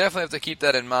 And you could definitely have to keep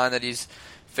that in mind, that he's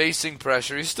facing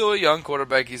pressure. He's still a young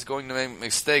quarterback. He's going to make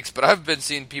mistakes. But I've been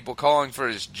seeing people calling for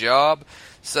his job,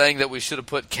 saying that we should have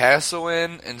put Castle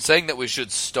in, and saying that we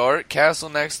should start Castle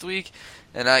next week.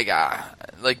 And I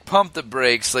pump the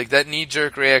brakes. That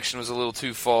knee-jerk reaction was a little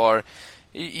too far.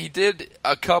 He did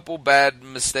a couple bad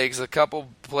mistakes, a couple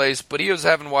plays, but he was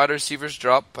having wide receivers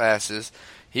drop passes.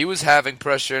 He was having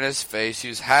pressure in his face. He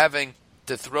was having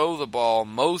to throw the ball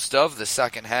most of the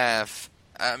second half.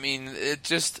 I mean, it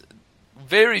just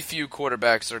very few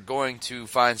quarterbacks are going to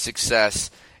find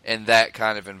success in that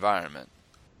kind of environment.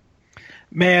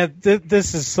 Man,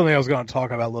 this is something I was going to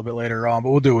talk about a little bit later on,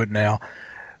 but we'll do it now.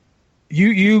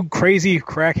 You crazy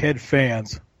crackhead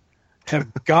fans have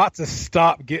got to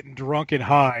stop getting drunk and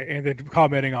high and then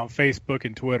commenting on Facebook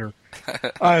and Twitter.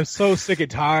 I'm so sick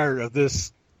and tired of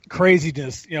this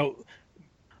craziness.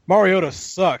 Mariota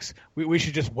sucks. We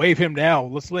should just waive him now.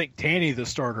 Let's make Tanny the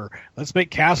starter. Let's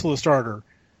make Castle the starter.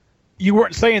 You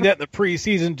weren't saying that in the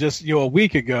preseason just a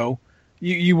week ago.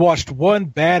 You watched one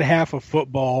bad half of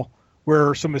football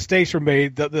where some mistakes were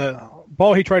made. The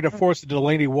ball he tried to force to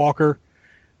Delaney Walker,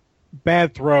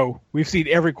 bad throw. We've seen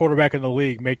every quarterback in the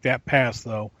league make that pass,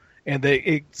 though, and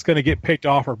it's going to get picked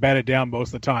off or batted down most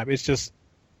of the time. It's just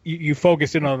you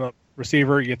focused in on the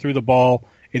receiver, you threw the ball,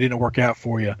 it didn't work out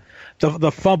for you.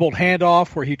 The fumbled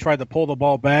handoff where he tried to pull the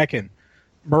ball back and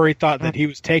Murray thought that he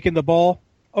was taking the ball.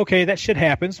 Okay, that shit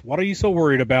happens. What are you so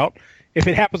worried about? If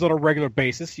it happens on a regular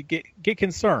basis, you get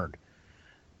concerned.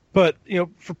 But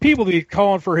for people to be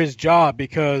calling for his job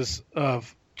because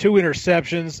of 2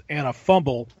 interceptions and a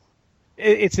fumble,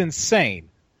 it's insane.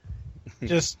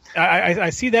 Just I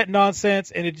see that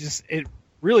nonsense, and it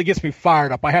really gets me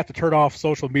fired up. I have to turn off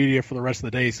social media for the rest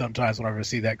of the day sometimes whenever I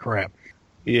see that crap.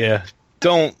 Yeah,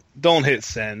 don't hit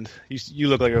send. You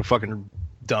look like a fucking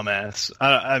dumbass.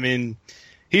 I mean,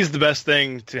 he's the best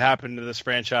thing to happen to this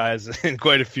franchise in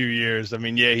quite a few years. I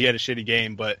mean, yeah, he had a shitty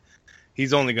game, but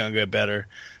he's only going to get better.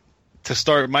 To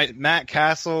start Matt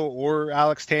Castle or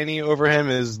Alex Tanny over him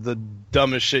is the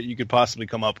dumbest shit you could possibly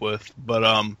come up with. But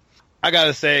I got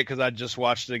to say it because I just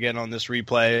watched it again on this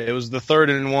replay. It was the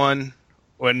 3rd and 1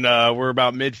 when we're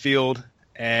about midfield,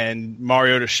 and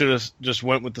Mariota should have just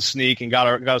went with the sneak and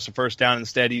got us a first down.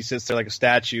 Instead, he sits there like a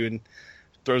statue and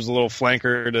throws a little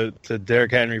flanker to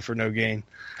Derrick Henry for no gain.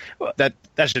 That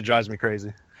shit drives me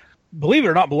crazy. believe it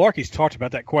or not, Malarkey's talked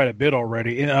about that quite a bit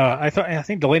already. I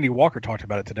think Delaney Walker talked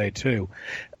about it today too.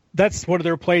 That's one of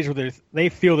their plays where they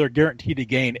feel they're guaranteed to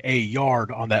gain a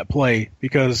yard on that play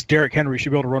because Derrick Henry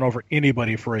should be able to run over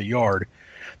anybody for a yard.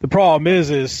 The problem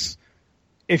is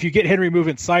if you get Henry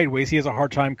moving sideways, he has a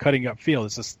hard time cutting upfield.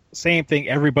 It's the same thing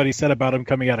everybody said about him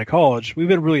coming out of college. We've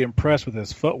been really impressed with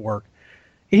his footwork.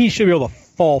 He should be able to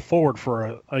fall forward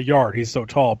for a yard. He's so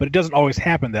tall, but it doesn't always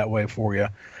happen that way for you.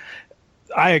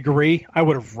 I agree. I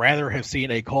would have rather have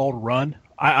seen a called run.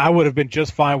 I would have been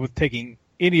just fine with taking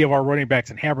any of our running backs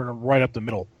and hammering them right up the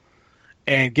middle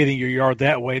and getting your yard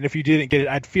that way. And if you didn't get it,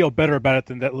 I'd feel better about it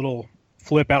than that little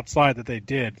flip outside that they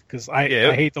did because I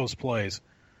hate those plays.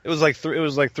 It was like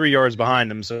 3 yards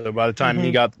behind him. So by the time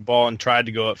he got the ball and tried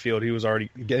to go upfield, he was already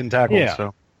getting tackled. Yeah,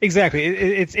 so. Exactly.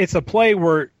 It's a play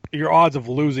where your odds of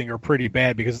losing are pretty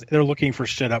bad because they're looking for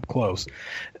shit up close.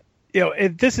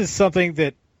 This is something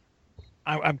that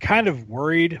I'm kind of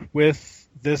worried with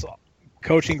this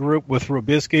coaching group with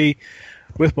Robisky,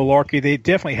 with Malarkey. They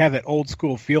definitely have that old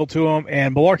school feel to them.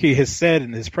 And Malarkey has said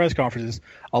in his press conferences,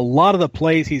 a lot of the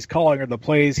plays he's calling are the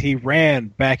plays he ran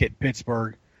back at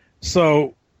Pittsburgh.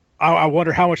 So I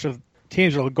wonder how much of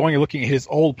teams are going and looking at his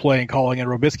old play calling and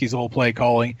Robisky's old play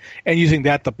calling and using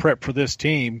that to prep for this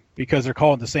team because they're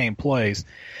calling the same plays.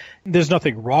 There's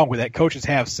nothing wrong with that. Coaches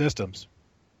have systems.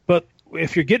 But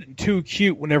if you're getting too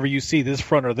cute whenever you see this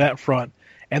front or that front,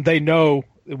 and they know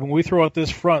when we throw out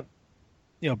this front,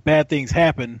 bad things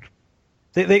happen,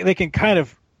 they can kind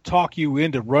of talk you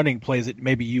into running plays that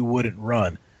maybe you wouldn't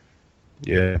run.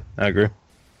 Yeah, I agree.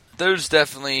 There's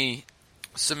definitely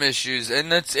some issues,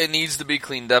 and it needs to be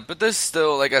cleaned up. But this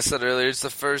still, like I said earlier, it's the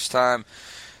first time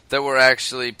that we're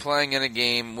actually playing in a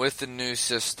game with a new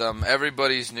system.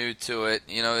 Everybody's new to it.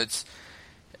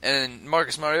 And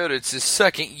Marcus Mariota, it's his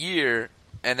second year,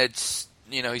 and it's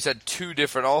he's had 2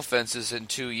 different offenses in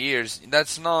 2 years.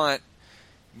 That's not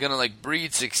gonna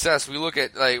breed success. We look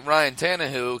at Ryan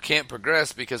Tannehill, who can't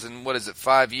progress because in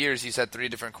 5 years he's had 3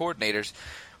 different coordinators.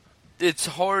 It's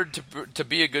hard to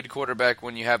be a good quarterback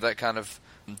when you have that kind of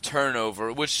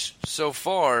turnover, which so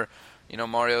far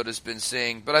Mariota's been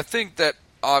seeing. But I think that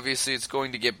obviously it's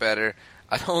going to get better.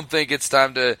 I don't think it's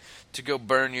time to go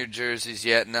burn your jerseys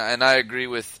yet, and I agree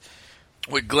with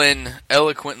what Glenn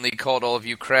eloquently called all of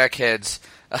you crackheads.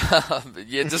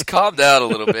 Just calm down a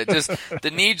little bit. Just the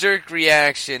knee-jerk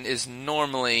reaction is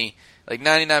normally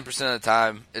 99% of the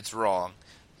time it's wrong.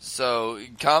 So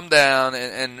calm down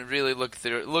and really look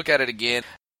at it again.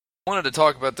 I wanted to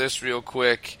talk about this real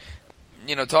quick.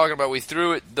 Talking about we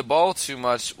threw the ball too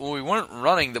much. Well, we weren't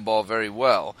running the ball very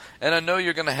well. And I know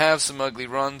you're going to have some ugly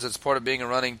runs as part of being a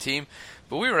running team,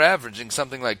 but we were averaging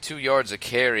something like 2 yards a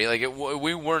carry.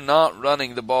 We were not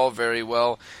running the ball very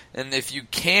well. And if you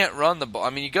can't run the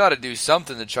ball, you got to do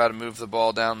something to try to move the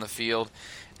ball down the field.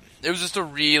 It was just a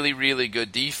really, really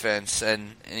good defense,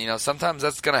 and sometimes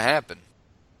that's going to happen.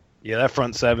 Yeah, that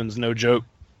front seven's no joke.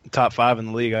 Top 5 in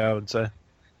the league, I would say.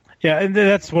 Yeah, and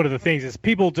that's one of the things is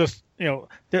people just,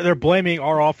 they're blaming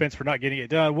our offense for not getting it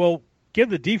done. Well,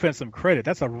 give the defense some credit.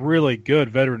 That's a really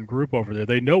good veteran group over there.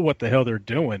 They know what the hell they're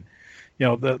doing.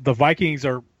 The Vikings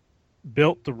are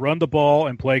built to run the ball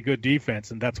and play good defense,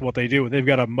 and that's what they do. They've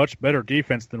got a much better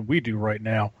defense than we do right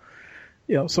now.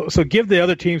 So give the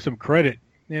other team some credit.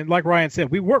 And like Ryan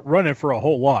said, we weren't running for a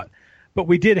whole lot. But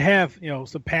we did have,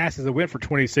 some passes that went for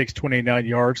 26, 29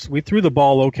 yards. We threw the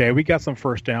ball okay. We got some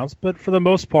first downs. But for the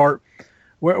most part,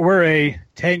 we're a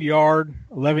 10-yard,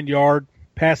 11-yard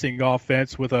passing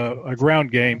offense with a ground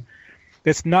game.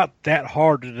 It's not that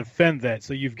hard to defend that.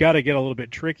 So you've got to get a little bit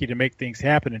tricky to make things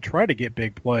happen and try to get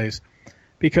big plays.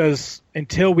 Because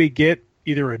until we get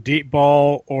either a deep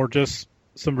ball or just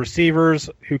some receivers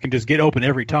who can just get open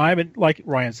every time, and like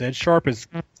Ryan said, Sharp has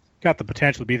got the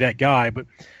potential to be that guy, but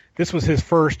this was his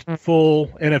first full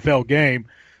NFL game,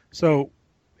 so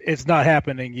it's not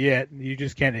happening yet. You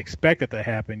just can't expect it to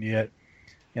happen yet.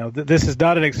 This is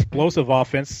not an explosive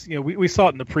offense. We saw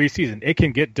it in the preseason. It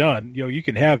can get done. You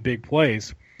can have big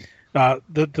plays. The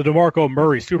DeMarco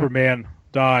Murray Superman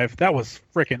dive, that was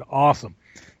freaking awesome.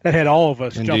 That had all of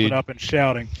us jumping up and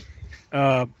shouting.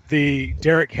 The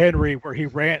Derrick Henry where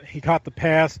he caught the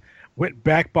pass, went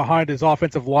back behind his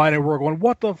offensive line, and we're going,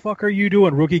 what the fuck are you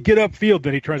doing, rookie? Get upfield.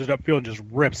 Then he turns it upfield and just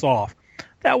rips off.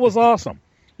 That was awesome.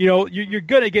 You're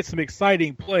going to get some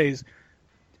exciting plays.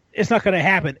 It's not going to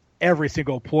happen every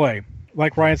single play.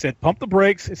 Like Ryan said, pump the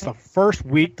brakes. It's the first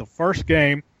week, the first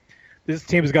game. This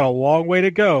team has got a long way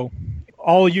to go.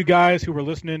 All you guys who were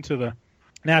listening to the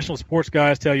national sports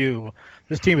guys tell you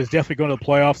this team is definitely going to the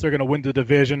playoffs. They're going to win the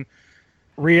division.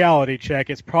 reality check,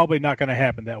 it's probably not going to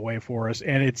happen that way for us.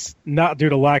 And it's not due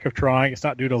to lack of trying. It's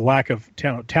not due to lack of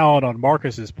talent on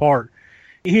Marcus's part.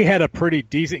 He had a pretty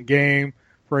decent game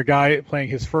for a guy playing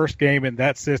his first game in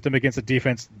that system against a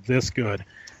defense this good.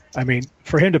 I mean,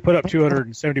 for him to put up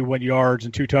 271 yards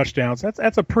and 2 touchdowns,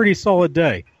 that's a pretty solid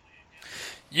day.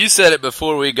 You said it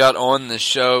before we got on the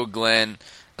show, Glenn,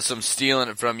 so I'm stealing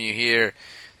it from you here.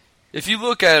 If you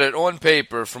look at it on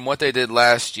paper from what they did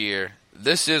last year,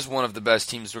 this is one of the best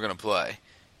teams we're going to play.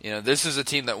 You know, this is a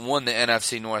team that won the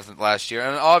NFC North last year.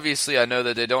 And obviously I know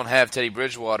that they don't have Teddy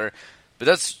Bridgewater, but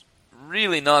that's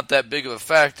really not that big of a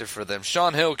factor for them.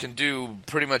 Shaun Hill can do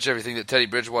pretty much everything that Teddy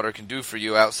Bridgewater can do for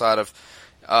you outside of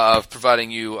providing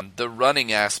you the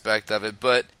running aspect of it.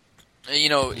 But, you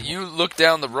know, you look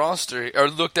down the roster, or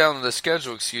look down the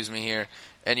schedule, here,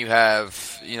 and you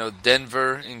have, you know,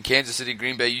 Denver and Kansas City,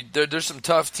 Green Bay. There's some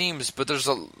tough teams, but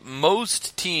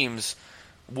most teams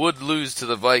would lose to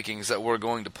the Vikings that we're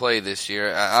going to play this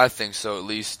year. I think so, at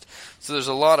least. So there's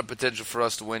a lot of potential for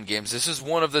us to win games. This is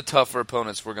one of the tougher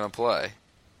opponents we're going to play.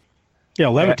 Yeah,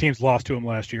 11 teams lost to him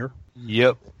last year.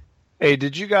 Yep. Hey,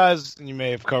 did you guys, and you may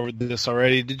have covered this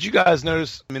already, did you guys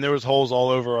notice, I mean, there was holes all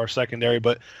over our secondary,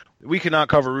 but we could not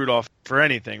cover Rudolph for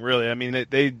anything, really. I mean,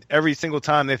 they every single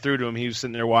time they threw to him, he was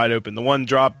sitting there wide open. The one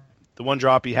drop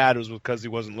he had was because he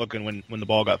wasn't looking when the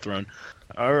ball got thrown.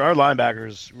 Our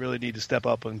linebackers really need to step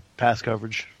up on pass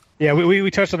coverage. Yeah, we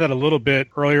touched on that a little bit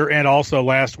earlier and also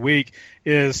last week,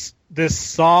 is this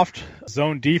soft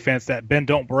zone defense, that bend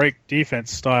don't break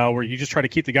defense style where you just try to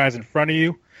keep the guys in front of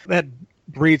you. That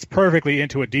breeds perfectly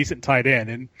into a decent tight end.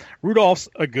 And Rudolph's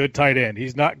a good tight end.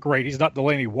 He's not great. He's not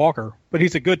Delaney Walker, but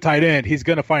he's a good tight end. He's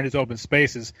going to find his open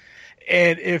spaces.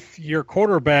 And if your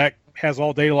quarterback has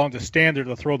all day long to stand there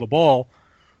to throw the ball,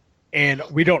 and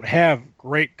we don't have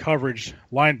great coverage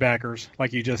linebackers,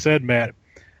 like you just said, Matt,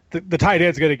 the tight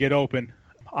end's going to get open.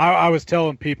 I was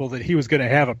telling people that he was going to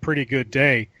have a pretty good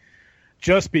day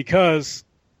just because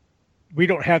we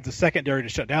don't have the secondary to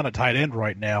shut down a tight end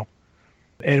right now.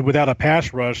 And without a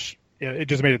pass rush, it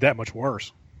just made it that much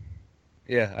worse.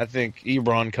 Yeah, I think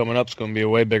Ebron coming up is going to be a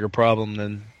way bigger problem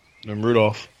than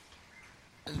Rudolph.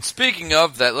 And speaking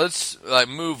of that, let's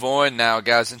move on now,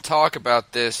 guys, and talk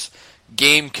about this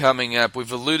game coming up.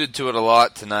 We've alluded to it a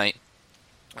lot tonight.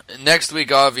 Next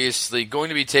week, obviously, going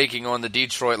to be taking on the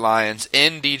Detroit Lions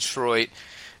in Detroit.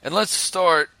 And let's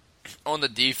start on the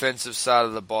defensive side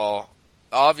of the ball.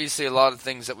 Obviously, a lot of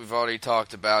things that we've already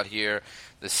talked about here.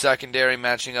 The secondary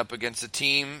matching up against a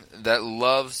team that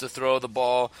loves to throw the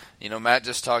ball. You know, Matt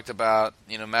just talked about,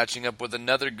 matching up with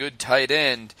another good tight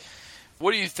end.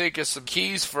 What do you think is some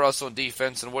keys for us on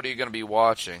defense, and what are you going to be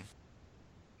watching?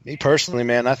 Me personally,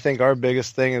 man, I think our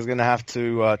biggest thing is going to have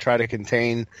to try to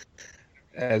contain,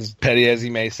 as petty as he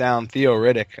may sound, Theo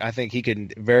Riddick. I think he can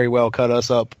very well cut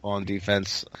us up on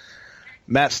defense.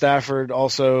 Matt Stafford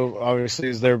also, obviously,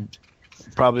 is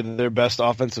probably their best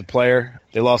offensive player.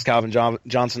 They lost Calvin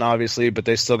Johnson, obviously, but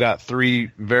they still got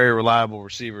 3 very reliable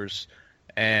receivers,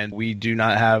 and we do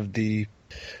not have the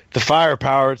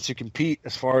firepower to compete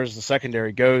as far as the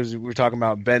secondary goes. We're talking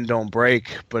about bend, don't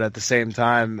break, but at the same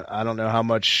time, I don't know how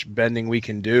much bending we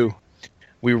can do.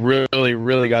 We really,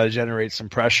 really got to generate some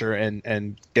pressure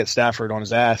and get Stafford on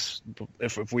his ass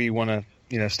if we want to,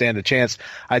 stand a chance.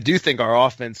 I do think our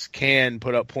offense can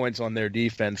put up points on their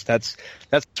defense. That's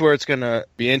where it's going to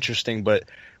be interesting, but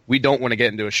we don't want to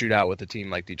get into a shootout with a team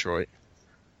like Detroit.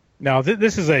 Now,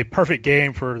 this is a perfect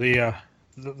game for the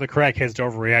crackheads to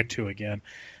overreact to again.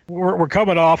 We're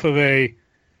coming off of a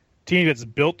team that's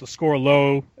built to score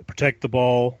low, protect the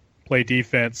ball, play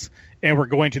defense, and we're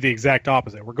going to the exact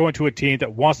opposite. We're going to a team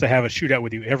that wants to have a shootout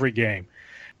with you every game.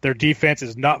 Their defense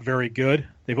is not very good.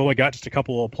 They've only got just a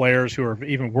couple of players who are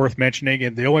even worth mentioning,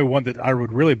 and the only one that I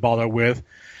would really bother with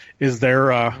is their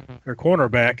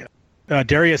cornerback,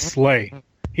 Darius Slay.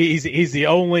 He's the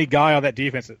only guy on that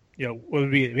defense that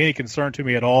would be any concern to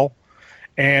me at all.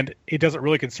 And it doesn't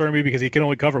really concern me because he can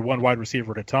only cover one wide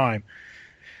receiver at a time.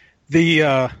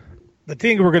 The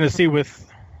thing we're going to see with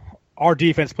our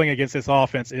defense playing against this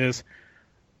offense is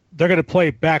they're going to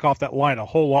play back off that line a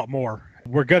whole lot more.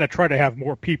 We're going to try to have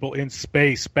more people in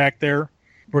space back there.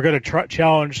 We're going to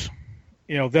challenge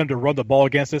them to run the ball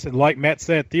against us. And like Matt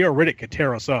said, Theo Riddick could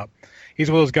tear us up.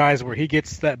 He's one of those guys where he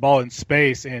gets that ball in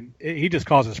space and he just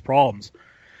causes problems.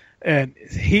 And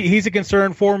he's a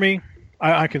concern for me.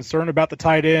 I'm concerned about the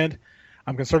tight end.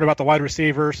 I'm concerned about the wide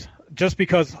receivers just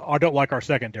because I don't like our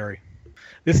secondary.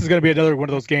 This is going to be another one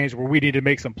of those games where we need to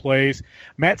make some plays.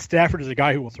 Matt Stafford is a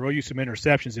guy who will throw you some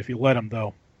interceptions if you let him,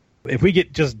 though. If we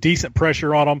get just decent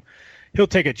pressure on him, he'll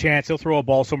take a chance. He'll throw a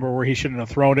ball somewhere where he shouldn't have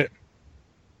thrown it.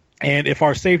 And if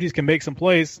our safeties can make some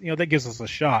plays, that gives us a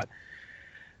shot.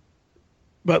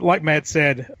 But like Matt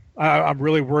said, I'm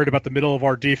really worried about the middle of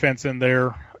our defense in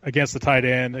there against the tight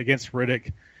end, against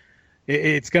Riddick.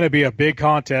 It's going to be a big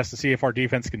contest to see if our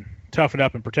defense can toughen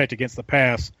up and protect against the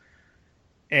pass.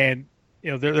 And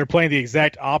they're playing the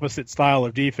exact opposite style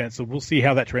of defense, so we'll see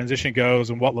how that transition goes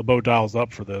and what LeBeau dials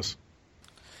up for this.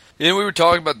 We were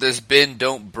talking about this bend,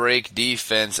 don't break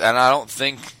defense, and I don't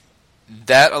think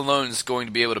that alone is going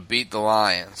to be able to beat the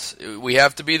Lions. We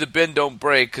have to be the bend, don't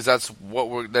break, because that's what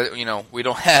we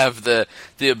don't have the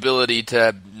ability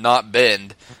to not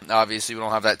bend. Obviously, we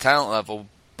don't have that talent level,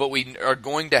 but we are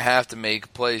going to have to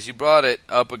make plays. You brought it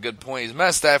up a good point.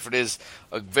 Matt Stafford is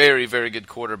a very, very good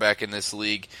quarterback in this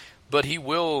league, but he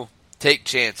will take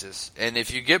chances. And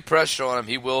if you get pressure on him,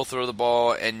 he will throw the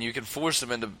ball, and you can force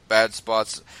him into bad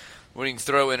spots when he can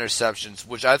throw interceptions,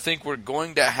 which I think we're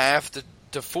going to have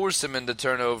to force him into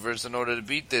turnovers in order to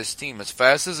beat this team. As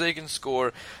fast as they can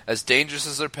score, as dangerous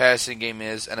as their passing game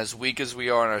is, and as weak as we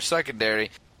are in our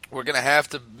secondary, we're going to have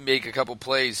to make a couple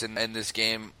plays in this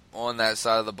game on that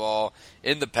side of the ball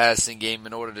in the passing game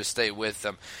in order to stay with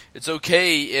them. It's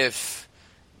okay if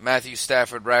Matthew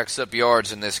Stafford racks up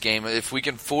yards in this game. If we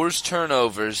can force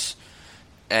turnovers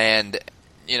and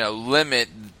limit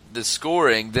the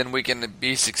scoring, then we can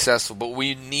be successful. But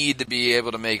we need to be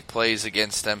able to make plays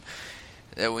against them.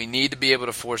 We need to be able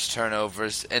to force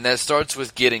turnovers, and that starts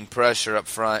with getting pressure up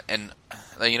front. And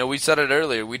we said it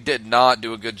earlier, we did not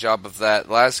do a good job of that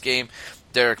last game.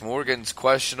 Derek Morgan's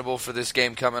questionable for this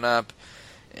game coming up,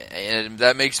 and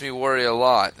that makes me worry a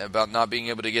lot about not being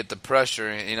able to get the pressure.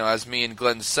 As me and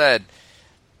Glenn said,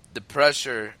 the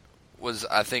pressure was,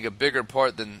 I think, a bigger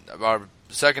part than our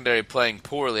secondary playing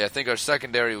poorly. I think our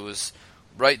secondary was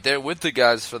right there with the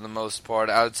guys for the most part,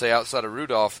 I would say, outside of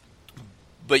Rudolph.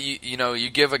 But you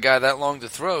give a guy that long to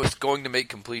throw, it's going to make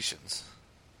completions.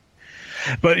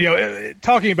 But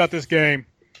talking about this game,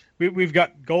 we've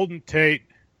got Golden Tate,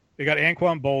 we got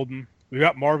Anquan Bolden, we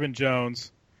got Marvin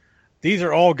Jones. These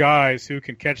are all guys who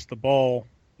can catch the ball,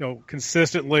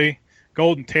 consistently.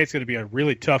 Golden Tate's going to be a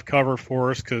really tough cover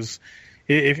for us because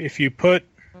if you put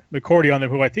McCourty on there,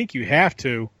 who I think you have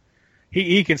to,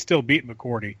 he can still beat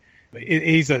McCourty.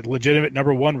 He's a legitimate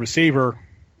number one receiver.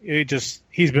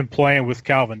 He's been playing with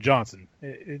Calvin Johnson.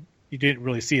 You didn't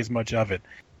really see as much of it.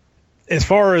 As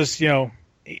far as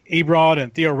Ebron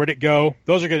and Theo Riddick go,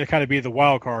 those are going to kind of be the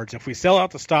wild cards. If we sell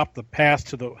out to stop the pass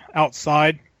to the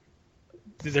outside,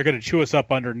 they're going to chew us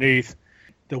up underneath.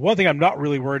 The one thing I'm not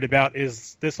really worried about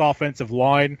is this offensive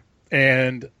line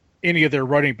and any of their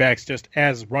running backs just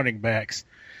as running backs.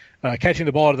 Catching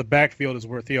the ball out of the backfield is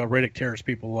where Theo Riddick tears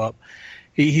people up.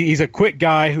 He's a quick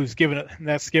guy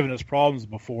that's given us problems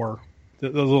before. The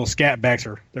little scat backs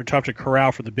they're tough to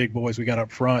corral for the big boys we got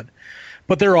up front.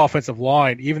 But their offensive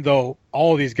line, even though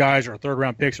all of these guys are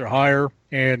third-round picks or higher,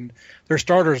 and their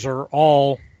starters are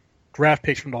all draft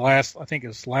picks from the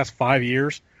last 5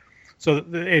 years. So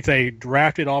it's a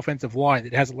drafted offensive line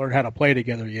that hasn't learned how to play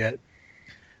together yet.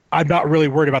 I'm not really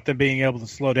worried about them being able to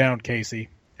slow down Casey.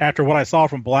 After what I saw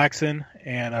from Blackson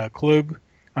and Klug,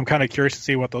 I'm kind of curious to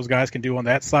see what those guys can do on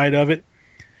that side of it.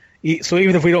 So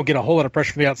even if we don't get a whole lot of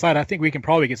pressure from the outside, I think we can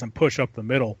probably get some push up the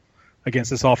middle against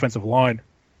this offensive line.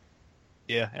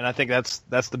 Yeah, and I think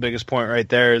that's the biggest point right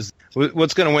there is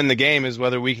what's going to win the game is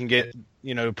whether we can get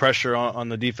pressure on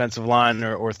the defensive line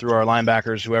or through our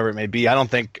linebackers, whoever it may be. I don't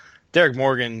think Derek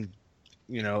Morgan,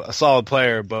 a solid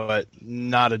player, but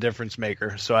not a difference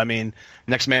maker. So, I mean,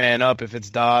 next man up, if it's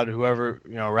Dodd, whoever,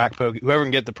 Rakpo, whoever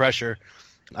can get the pressure,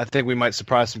 I think we might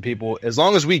surprise some people. As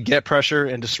long as we get pressure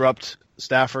and disrupt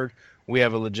Stafford, we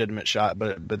have a legitimate shot.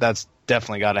 But that's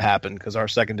definitely got to happen because our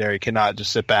secondary cannot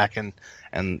just sit back and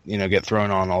get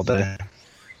thrown on all day.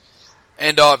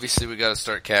 And obviously we got to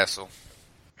start Castle.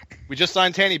 We just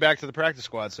signed Tanny back to the practice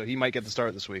squad, so he might get the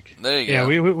start this week. There you go.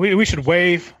 Yeah, we should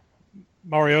waive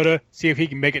Mariota, see if he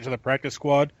can make it to the practice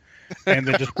squad, and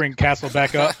then just bring Castle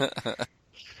back up.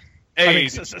 Hey, I mean,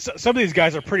 some of these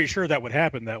guys are pretty sure that would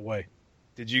happen that way.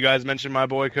 Did you guys mention my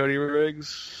boy Cody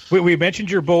Riggs? We mentioned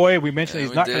your boy. We mentioned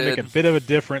he's not going to make a bit of a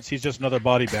difference. He's just another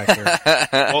body back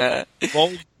there.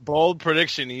 bold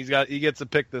prediction. He gets a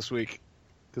pick this week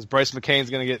because Bryce McCain's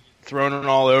going to get thrown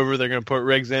all over. They're going to put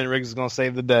Riggs in. Riggs is going to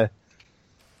save the day.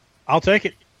 I'll take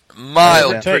it.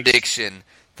 Mild prediction.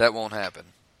 That won't happen.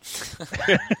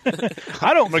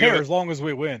 I don't care as long as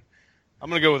we win. I'm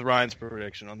going to go with Ryan's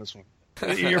prediction on this one.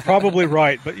 You're probably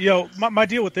right. But, my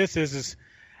deal with this is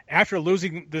after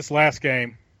losing this last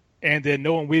game and then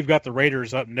knowing we've got the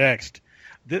Raiders up next,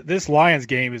 this Lions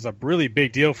game is a really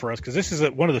big deal for us because this is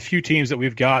one of the few teams that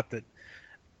we've got that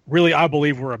really, I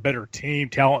believe we're a better team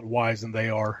talent-wise than they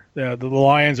are. The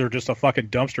Lions are just a fucking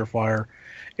dumpster fire.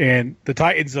 And the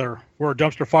Titans were a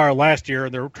dumpster fire last year,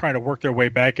 and they're trying to work their way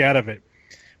back out of it.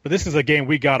 But this is a game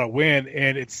we got to win,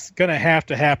 and it's going to have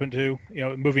to happen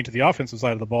moving to the offensive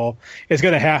side of the ball, it's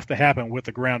going to have to happen with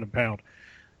the ground and pound.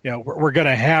 We're going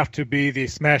to have to be the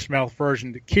smash mouth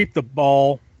version to keep the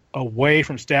ball away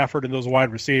from Stafford and those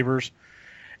wide receivers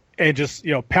and just,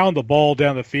 pound the ball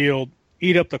down the field,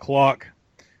 eat up the clock,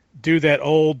 do that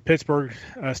old Pittsburgh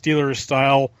Steelers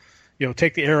style,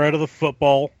 take the air out of the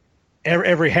football.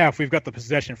 Every half we've got the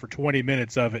possession for 20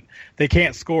 minutes of it. They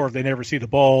can't score if they never see the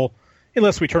ball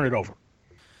unless we turn it over.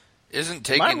 Isn't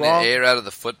taking the air out of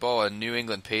the football a New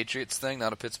England Patriots thing,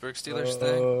 not a Pittsburgh Steelers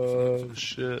thing? Oh,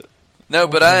 shit. No,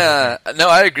 but I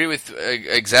agree with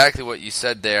exactly what you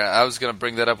said there. I was going to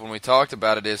bring that up when we talked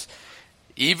about it is,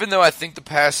 even though I think the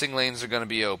passing lanes are going to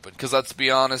be open, because let's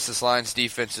be honest, this Lions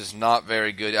defense is not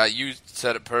very good. You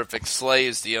said it perfect. Slay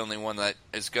is the only one that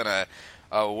is going to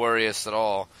worry us at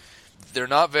all. They're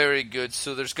not very good,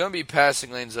 so there's going to be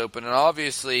passing lanes open, and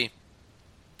obviously,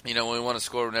 we want to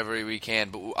score whenever we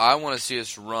can, but I want to see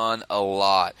us run a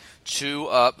lot, chew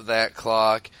up that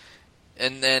clock,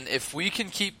 and then if we can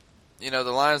keep the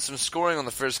Lions from scoring on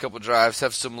the first couple drives,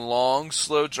 have some long,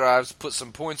 slow drives, put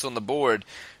some points on the board,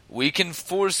 we can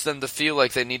force them to feel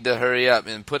like they need to hurry up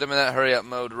and put them in that hurry-up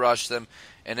mode, rush them,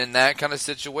 and in that kind of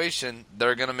situation,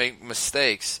 they're going to make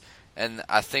mistakes. And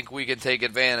I think we can take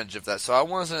advantage of that. So I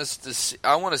want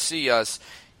to see us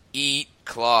eat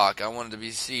clock. I want it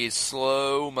to see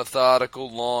slow,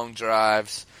 methodical, long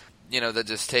drives, that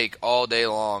just take all day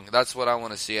long. That's what I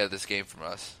want to see out of this game from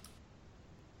us.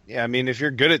 Yeah, I mean, if you're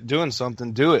good at doing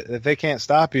something, do it. If they can't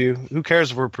stop you, who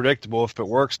cares if we're predictable? If it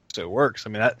works, it works. I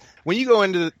mean, when you go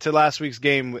into last week's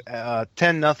game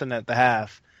 10-0 at the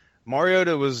half,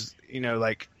 Mariota was,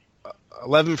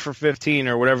 11 for 15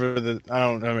 or whatever. I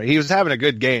don't know. He was having a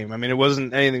good game. I mean, it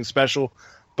wasn't anything special.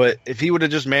 But if he would have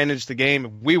just managed the game,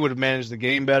 if we would have managed the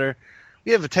game better,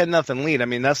 we have a 10-0 lead. I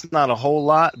mean, that's not a whole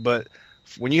lot. But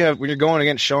when you're going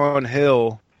against Sean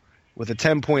Hill with a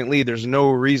 10-point lead, there's no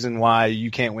reason why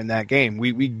you can't win that game.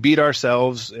 We beat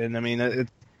ourselves, and I mean,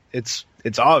 it's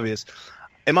obvious.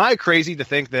 Am I crazy to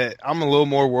think that I'm a little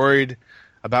more worried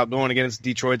about going against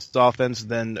Detroit's offense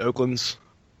than Oakland's?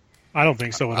 I don't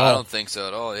think so at all. I don't think so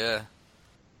at all, yeah.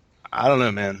 I don't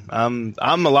know, man. I'm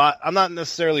not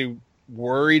necessarily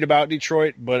worried about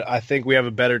Detroit, but I think we have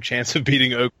a better chance of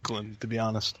beating Oakland, to be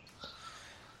honest.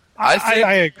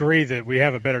 I agree that we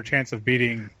have a better chance of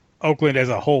beating Oakland as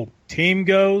a whole team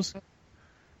goes.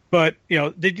 But,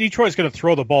 Detroit's going to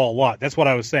throw the ball a lot. That's what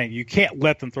I was saying. You can't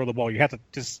let them throw the ball. You have to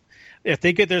just – if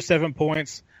they get their 7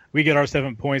 points, we get our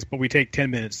 7 points, but we take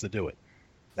 10 minutes to do it.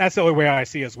 That's the only way I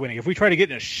see us winning. If we try to get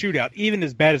in a shootout, even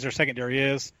as bad as their secondary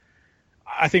is,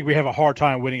 I think we have a hard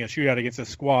time winning a shootout against this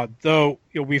squad, though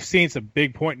we've seen some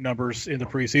big point numbers in the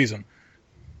preseason.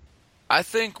 I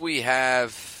think we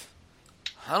have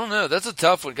 – I don't know. That's a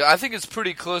tough one. I think it's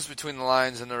pretty close between the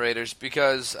Lions and the Raiders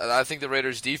because I think the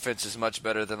Raiders' defense is much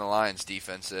better than the Lions'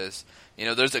 defense is.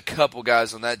 There's a couple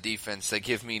guys on that defense that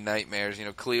give me nightmares.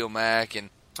 Khalil Mack and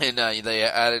they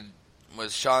added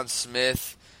was Sean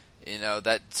Smith.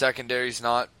 That secondary's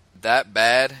not that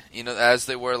bad, as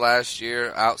they were last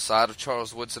year, outside of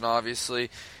Charles Woodson, obviously.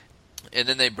 And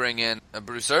then they bring in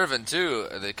Bruce Irvin, too.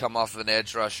 They come off of an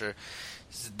edge rusher.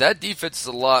 That defense is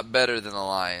a lot better than the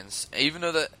Lions.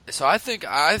 So I think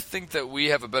that we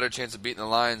have a better chance of beating the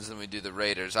Lions than we do the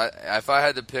Raiders. If I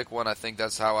had to pick one, I think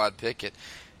that's how I'd pick it.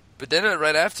 But then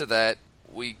right after that,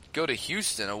 we go to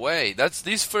Houston away.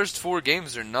 These first 4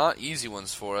 games are not easy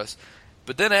ones for us.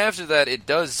 But then after that, it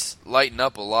does lighten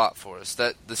up a lot for us.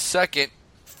 That the second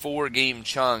 4-game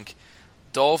chunk,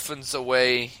 Dolphins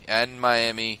away and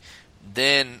Miami,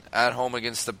 then at home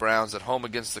against the Browns, at home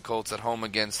against the Colts, at home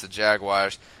against the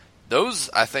Jaguars. Those,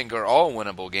 I think, are all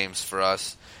winnable games for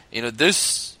us.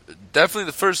 Definitely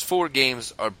the first 4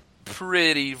 games are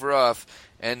pretty rough.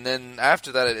 And then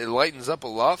after that, it lightens up a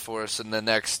lot for us. And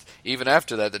even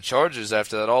after that, the Chargers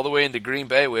after that, all the way into Green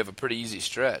Bay, we have a pretty easy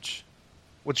stretch.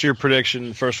 What's your prediction in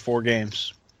the first 4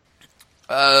 games?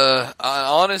 An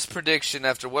honest prediction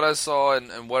after what I saw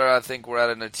and what I think we're at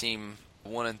in a team,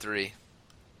 1-3.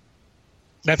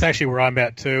 That's actually where I'm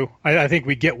at, too. I think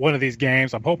we get one of these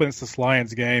games. I'm hoping it's this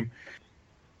Lions game.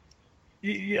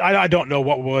 I don't know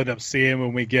what we'll end up seeing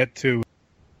when we get to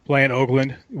playing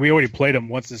Oakland. We already played them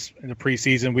once in the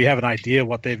preseason. We have an idea of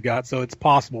what they've got, so it's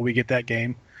possible we get that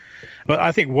game. But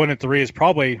I think 1-3 is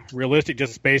probably realistic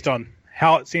just based on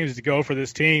how it seems to go for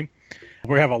this team.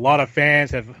 We have a lot of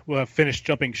fans have finished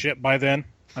jumping ship by then.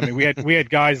 I mean, we had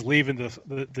guys leaving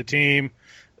the team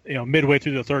midway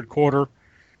through the third quarter,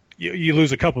 you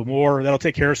lose a couple more. That'll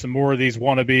take care of some more of these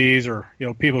wannabes or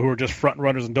people who are just front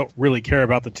runners and don't really care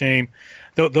about the team.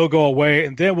 They'll go away,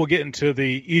 and then we'll get into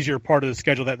the easier part of the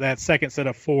schedule, that second set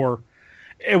of 4.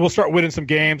 And we'll start winning some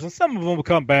games, and some of them will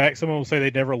come back. Some of them will say they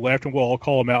never left, and we'll all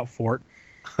call them out for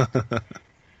it.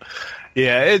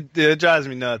 Yeah, it drives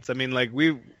me nuts. I mean,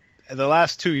 the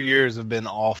last 2 years have been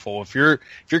awful. If you're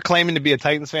claiming to be a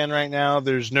Titans fan right now,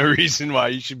 there's no reason why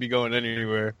you should be going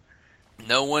anywhere.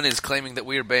 No one is claiming that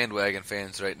we are bandwagon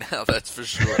fans right now. That's for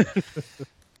sure.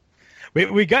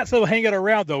 we got some hanging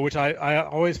around though, which I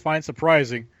always find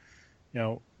surprising.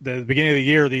 The beginning of the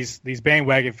year, these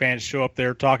bandwagon fans show up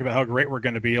there talking about how great we're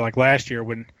going to be. Like last year,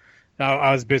 when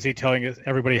I was busy telling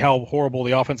everybody how horrible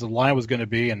the offensive line was going to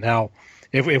be, and how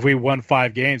if we won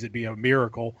 5 games, it'd be a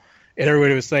miracle. And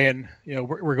everybody was saying,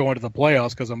 we're going to the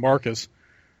playoffs because of Marcus.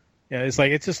 It's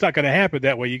like it's just not going to happen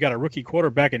that way. You got a rookie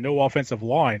quarterback and no offensive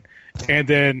line, and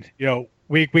then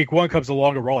week 1 comes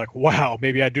along and we're all like, wow,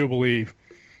 maybe I do believe.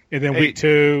 And then week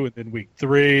 2, and then week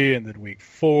 3, and then week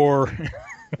 4.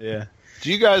 Yeah.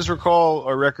 Do you guys recall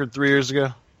our record 3 years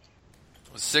ago?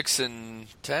 6-10.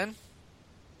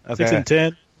 Okay.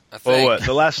 6-10. I think. Well, what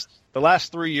the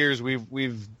last 3 years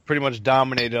we've pretty much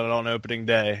dominated on opening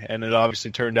day, and it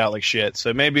obviously turned out like shit.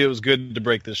 So maybe it was good to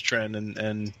break this trend,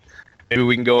 and maybe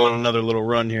we can go on another little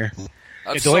run here.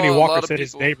 Delaney Walker said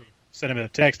his neighbor sent him a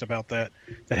text about that.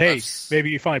 That hey, maybe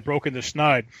you finally broken the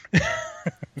schneid.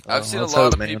 I've seen a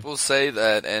lot of people say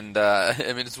that, and I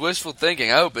mean it's wishful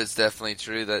thinking. I hope it's definitely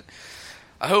true. That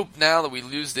I hope now that we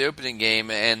lose the opening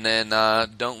game and then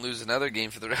don't lose another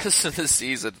game for the rest of the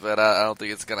season, but I don't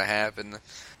think it's going to happen.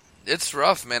 It's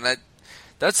rough, man.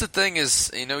 That's the thing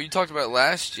is, you talked about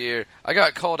last year. I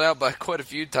got called out by quite a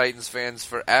few Titans fans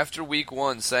for after week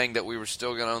 1 saying that we were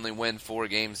still going to only win 4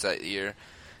 games that year,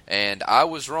 and I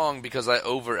was wrong because I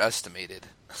overestimated.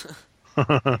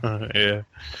 Yeah.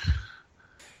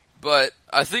 But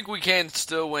I think we can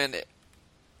still win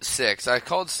 6. I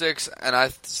called 6, and I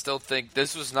still think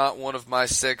this was not one of my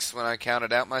 6 when I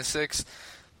counted out my 6.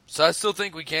 So I still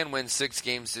think we can win 6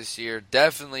 games this year.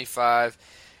 Definitely 5.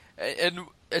 And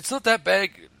it's not that bad.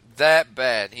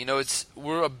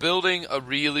 We're building a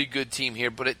really good team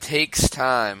here, but it takes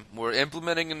time. We're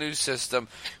implementing a new system.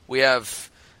 We have,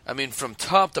 from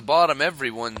top to bottom,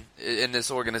 everyone in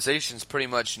this organization is pretty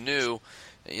much new.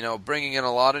 Bringing in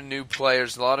a lot of new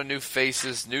players, a lot of new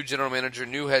faces, new general manager,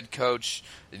 new head coach.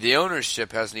 The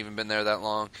ownership hasn't even been there that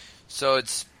long. So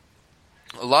it's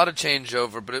a lot of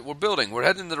changeover, but we're building. We're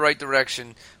heading in the right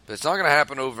direction, but it's not going to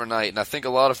happen overnight. And I think a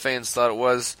lot of fans thought it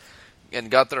was and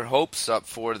got their hopes up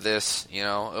for this. We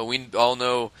all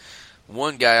know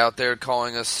one guy out there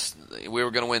calling us we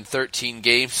were going to win 13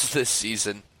 games this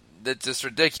season. That's just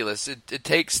ridiculous. It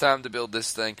takes time to build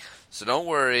this thing. So don't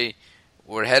worry.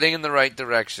 We're heading in the right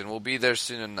direction. We'll be there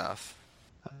soon enough.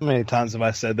 How many times have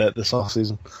I said that this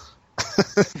offseason?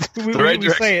 We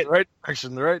say it.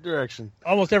 The right direction.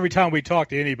 Almost every time we talk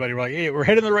to anybody, we're like, hey, we're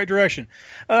heading in the right direction.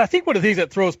 I think one of the things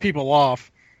that throws people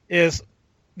off is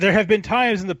there have been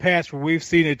times in the past where we've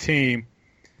seen a team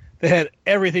that had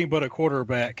everything but a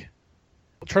quarterback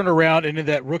turn around, and in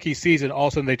that rookie season, all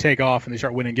of a sudden they take off and they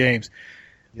start winning games.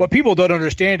 Yep. What people don't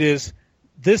understand is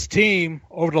this team,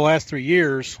 over the last 3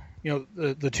 years,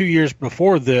 the 2 years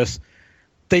before this,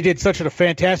 they did such a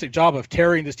fantastic job of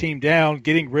tearing this team down,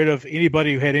 getting rid of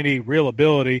anybody who had any real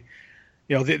ability.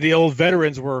 The old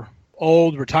veterans were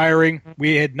old, retiring.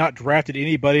 We had not drafted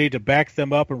anybody to back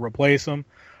them up and replace them.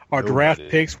 Our draft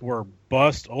picks were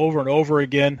bust over and over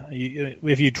again.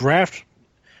 If you draft,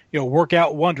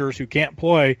 workout wonders who can't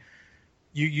play,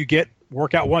 you get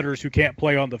workout wonders who can't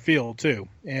play on the field too.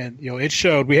 And it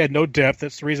showed. We had no depth.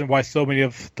 That's the reason why so many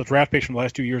of the draft picks from the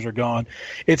last 2 years are gone.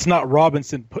 It's not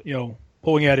Robinson,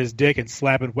 pulling out his dick and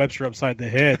slapping Webster upside the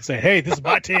head, and saying, "Hey, this is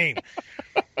my team."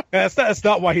 That's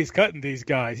not why he's cutting these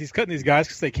guys. He's cutting these guys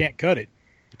because they can't cut it.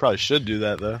 You probably should do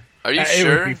that though. Are you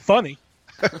sure? It would be funny.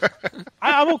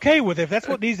 I'm okay with it. If that's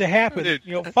what needs to happen,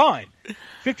 fine.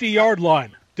 50-yard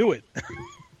line, do it.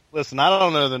 Listen, I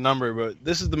don't know the number, but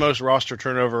this is the most roster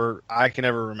turnover I can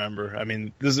ever remember.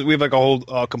 We have like a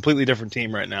whole completely different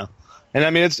team right now,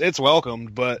 and it's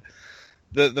welcomed. But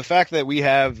the fact that we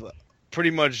have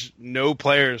pretty much no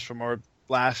players from our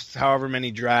last however many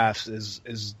drafts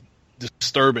is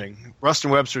disturbing.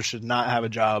 Rustin Webster should not have a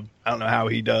job. I don't know how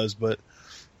he does, but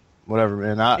whatever,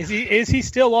 man. Is he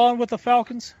still on with the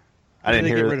Falcons? I didn't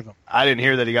hear. Get rid of him? I didn't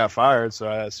hear that he got fired, so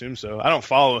I assume so. I don't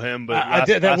follow him, but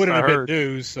that wouldn't have been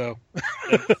news. So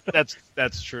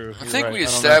that's true. I think we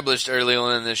established early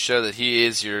on in this show that he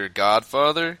is your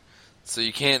godfather, so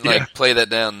you can't play that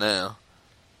down now.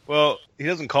 Well,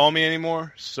 doesn't call me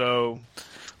anymore, so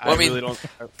Well, I mean, really don't.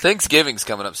 Thanksgiving's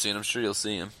coming up soon. I'm sure you'll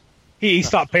see him. He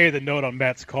stopped paying the note on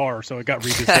Matt's car, so it got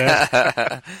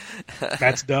repossessed.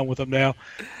 Matt's done with him now.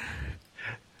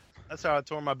 That's how I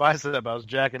tore my bicep. I was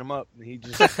jacking him up, and he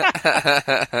just.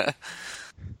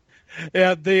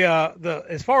 Yeah, the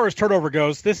as far as turnover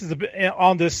goes, this is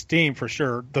on this team for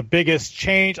sure the biggest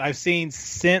change I've seen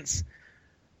since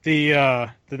the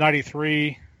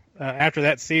 '93 after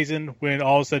that season, when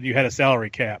all of a sudden you had a salary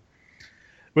cap.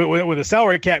 When the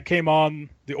salary cap came on,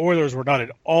 the Oilers were not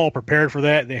at all prepared for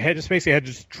that. They had just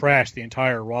trashed the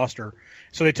entire roster.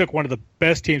 So they took one of the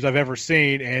best teams I've ever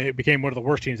seen, and it became one of the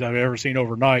worst teams I've ever seen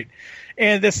overnight.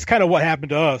 And this is kind of what happened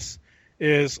to us,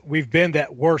 is we've been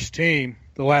that worst team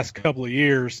the last couple of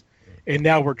years, and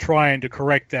now we're trying to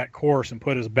correct that course and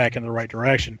put us back in the right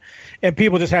direction. And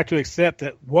people just have to accept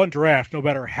that one draft, no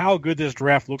matter how good this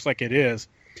draft looks like it is,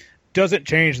 doesn't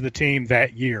change the team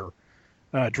that year.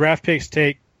 Draft picks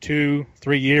take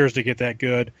 2-3 years to get that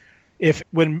good.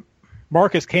 When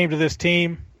Marcus came to this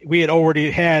team, we had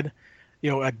already had,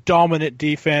 a dominant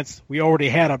defense. We already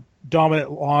had a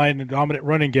dominant line and dominant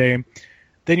running game.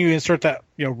 Then you insert that,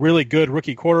 really good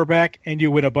rookie quarterback, and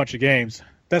you win a bunch of games.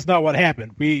 That's not what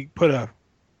happened. We put a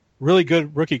really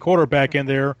good rookie quarterback in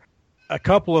there, a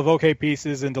couple of okay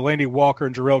pieces in Delaney Walker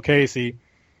and Jarrell Casey,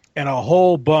 and a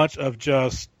whole bunch of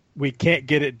just, we can't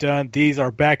get it done. These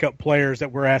are backup players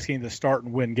that we're asking to start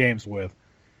and win games with.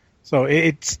 So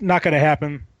it's not going to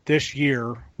happen this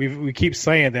year. We keep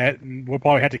saying that, and we'll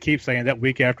probably have to keep saying that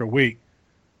week after week.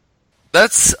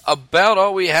 That's about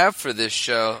all we have for this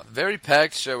show. Very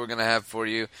packed show we're going to have for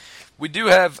you. We do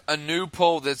have a new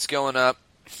poll that's going up.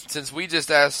 Since we just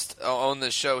asked on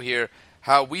this show here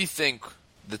how we think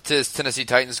the Tennessee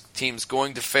Titans team's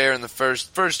going to fare in the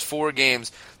first 4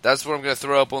 games, that's what I'm going to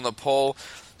throw up on the poll.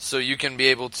 So you can be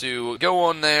able to go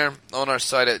on there on our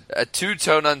site at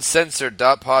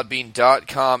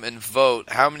twotoneuncensored.podbean.com and vote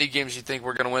how many games you think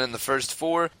we're going to win in the first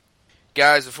 4.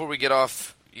 Guys, before we get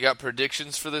off, you got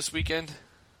predictions for this weekend?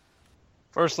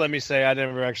 First, let me say I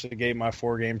never actually gave my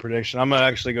 4-game prediction. I'm going to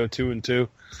actually go 2-2.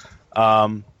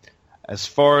 As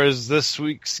far as this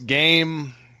week's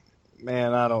game,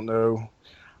 man, I don't know.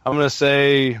 I'm going to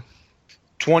say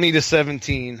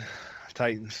 20-17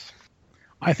 Titans.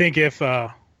 I think if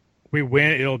we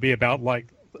win, it'll be about like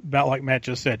Matt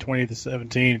just said,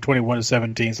 20-17,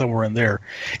 21-17, somewhere in there.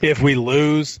 If we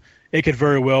lose, it could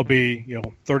very well be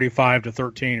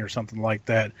 35-13 or something like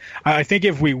that. I think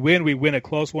if we win a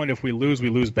close one. If we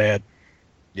lose bad.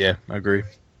 Yeah, I agree.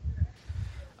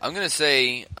 I'm going to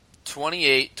say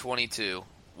 28-22.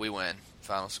 We win.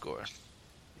 Final score.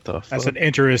 That's an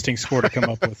interesting score to come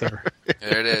up with there.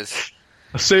 There it is.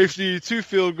 A safety, 2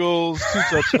 field goals, 2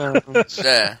 touchdowns.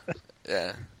 Yeah.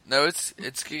 No, it's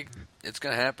going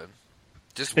to happen.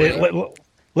 Just wait.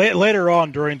 Later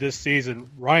on during this season,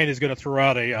 Ryan is going to throw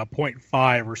out a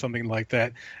 0.5 or something like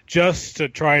that, just to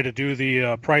try to do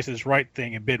the Price is Right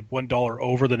thing and bid $1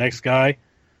 over the next guy.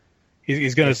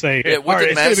 He's going to say, yeah, all right,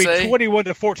 it's going to be 21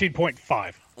 to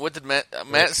 14.5. What did Matt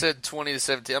said?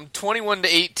 20-17. I'm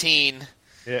 21-18.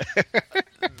 Yeah.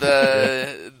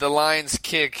 The Lions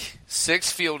kick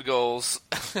 6 field goals.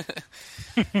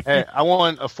 Hey, I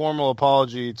want a formal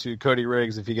apology to Cody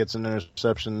Riggs if he gets an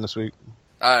interception this week.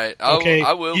 All right,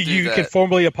 I will do that. You can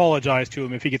formally apologize to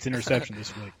him if he gets interception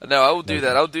this week. No, I will do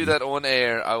that. I'll do that on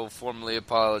air. I will formally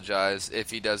apologize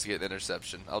if he does get an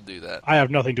interception. I'll do that. I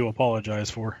have nothing to apologize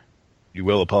for. You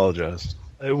will apologize.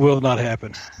 It will not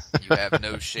happen. You have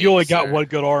no shame. You only got sir. one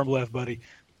good arm left, buddy.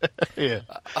 Yeah.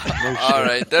 All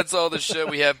right, that's all the show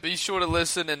we have. Be sure to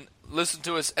listen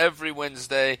to us every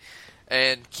Wednesday,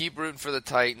 and keep rooting for the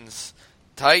Titans.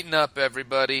 Tighten up,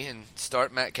 everybody, and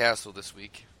start Matt Castle this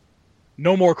week.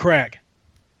 No more crack.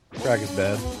 Crack is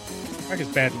bad. Crack is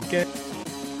bad. Get.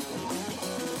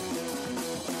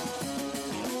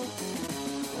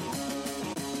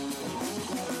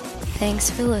 Thanks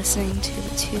for listening to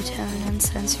the Two Tone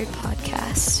Uncensored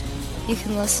podcast. You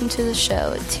can listen to the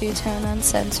show at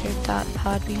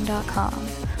twotoneuncensored.podbean.com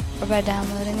or by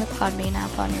downloading the Podbean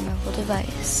app on your mobile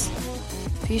device.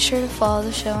 Be sure to follow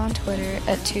the show on Twitter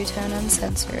at Two Tone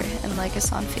Uncensored and like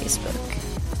us on Facebook.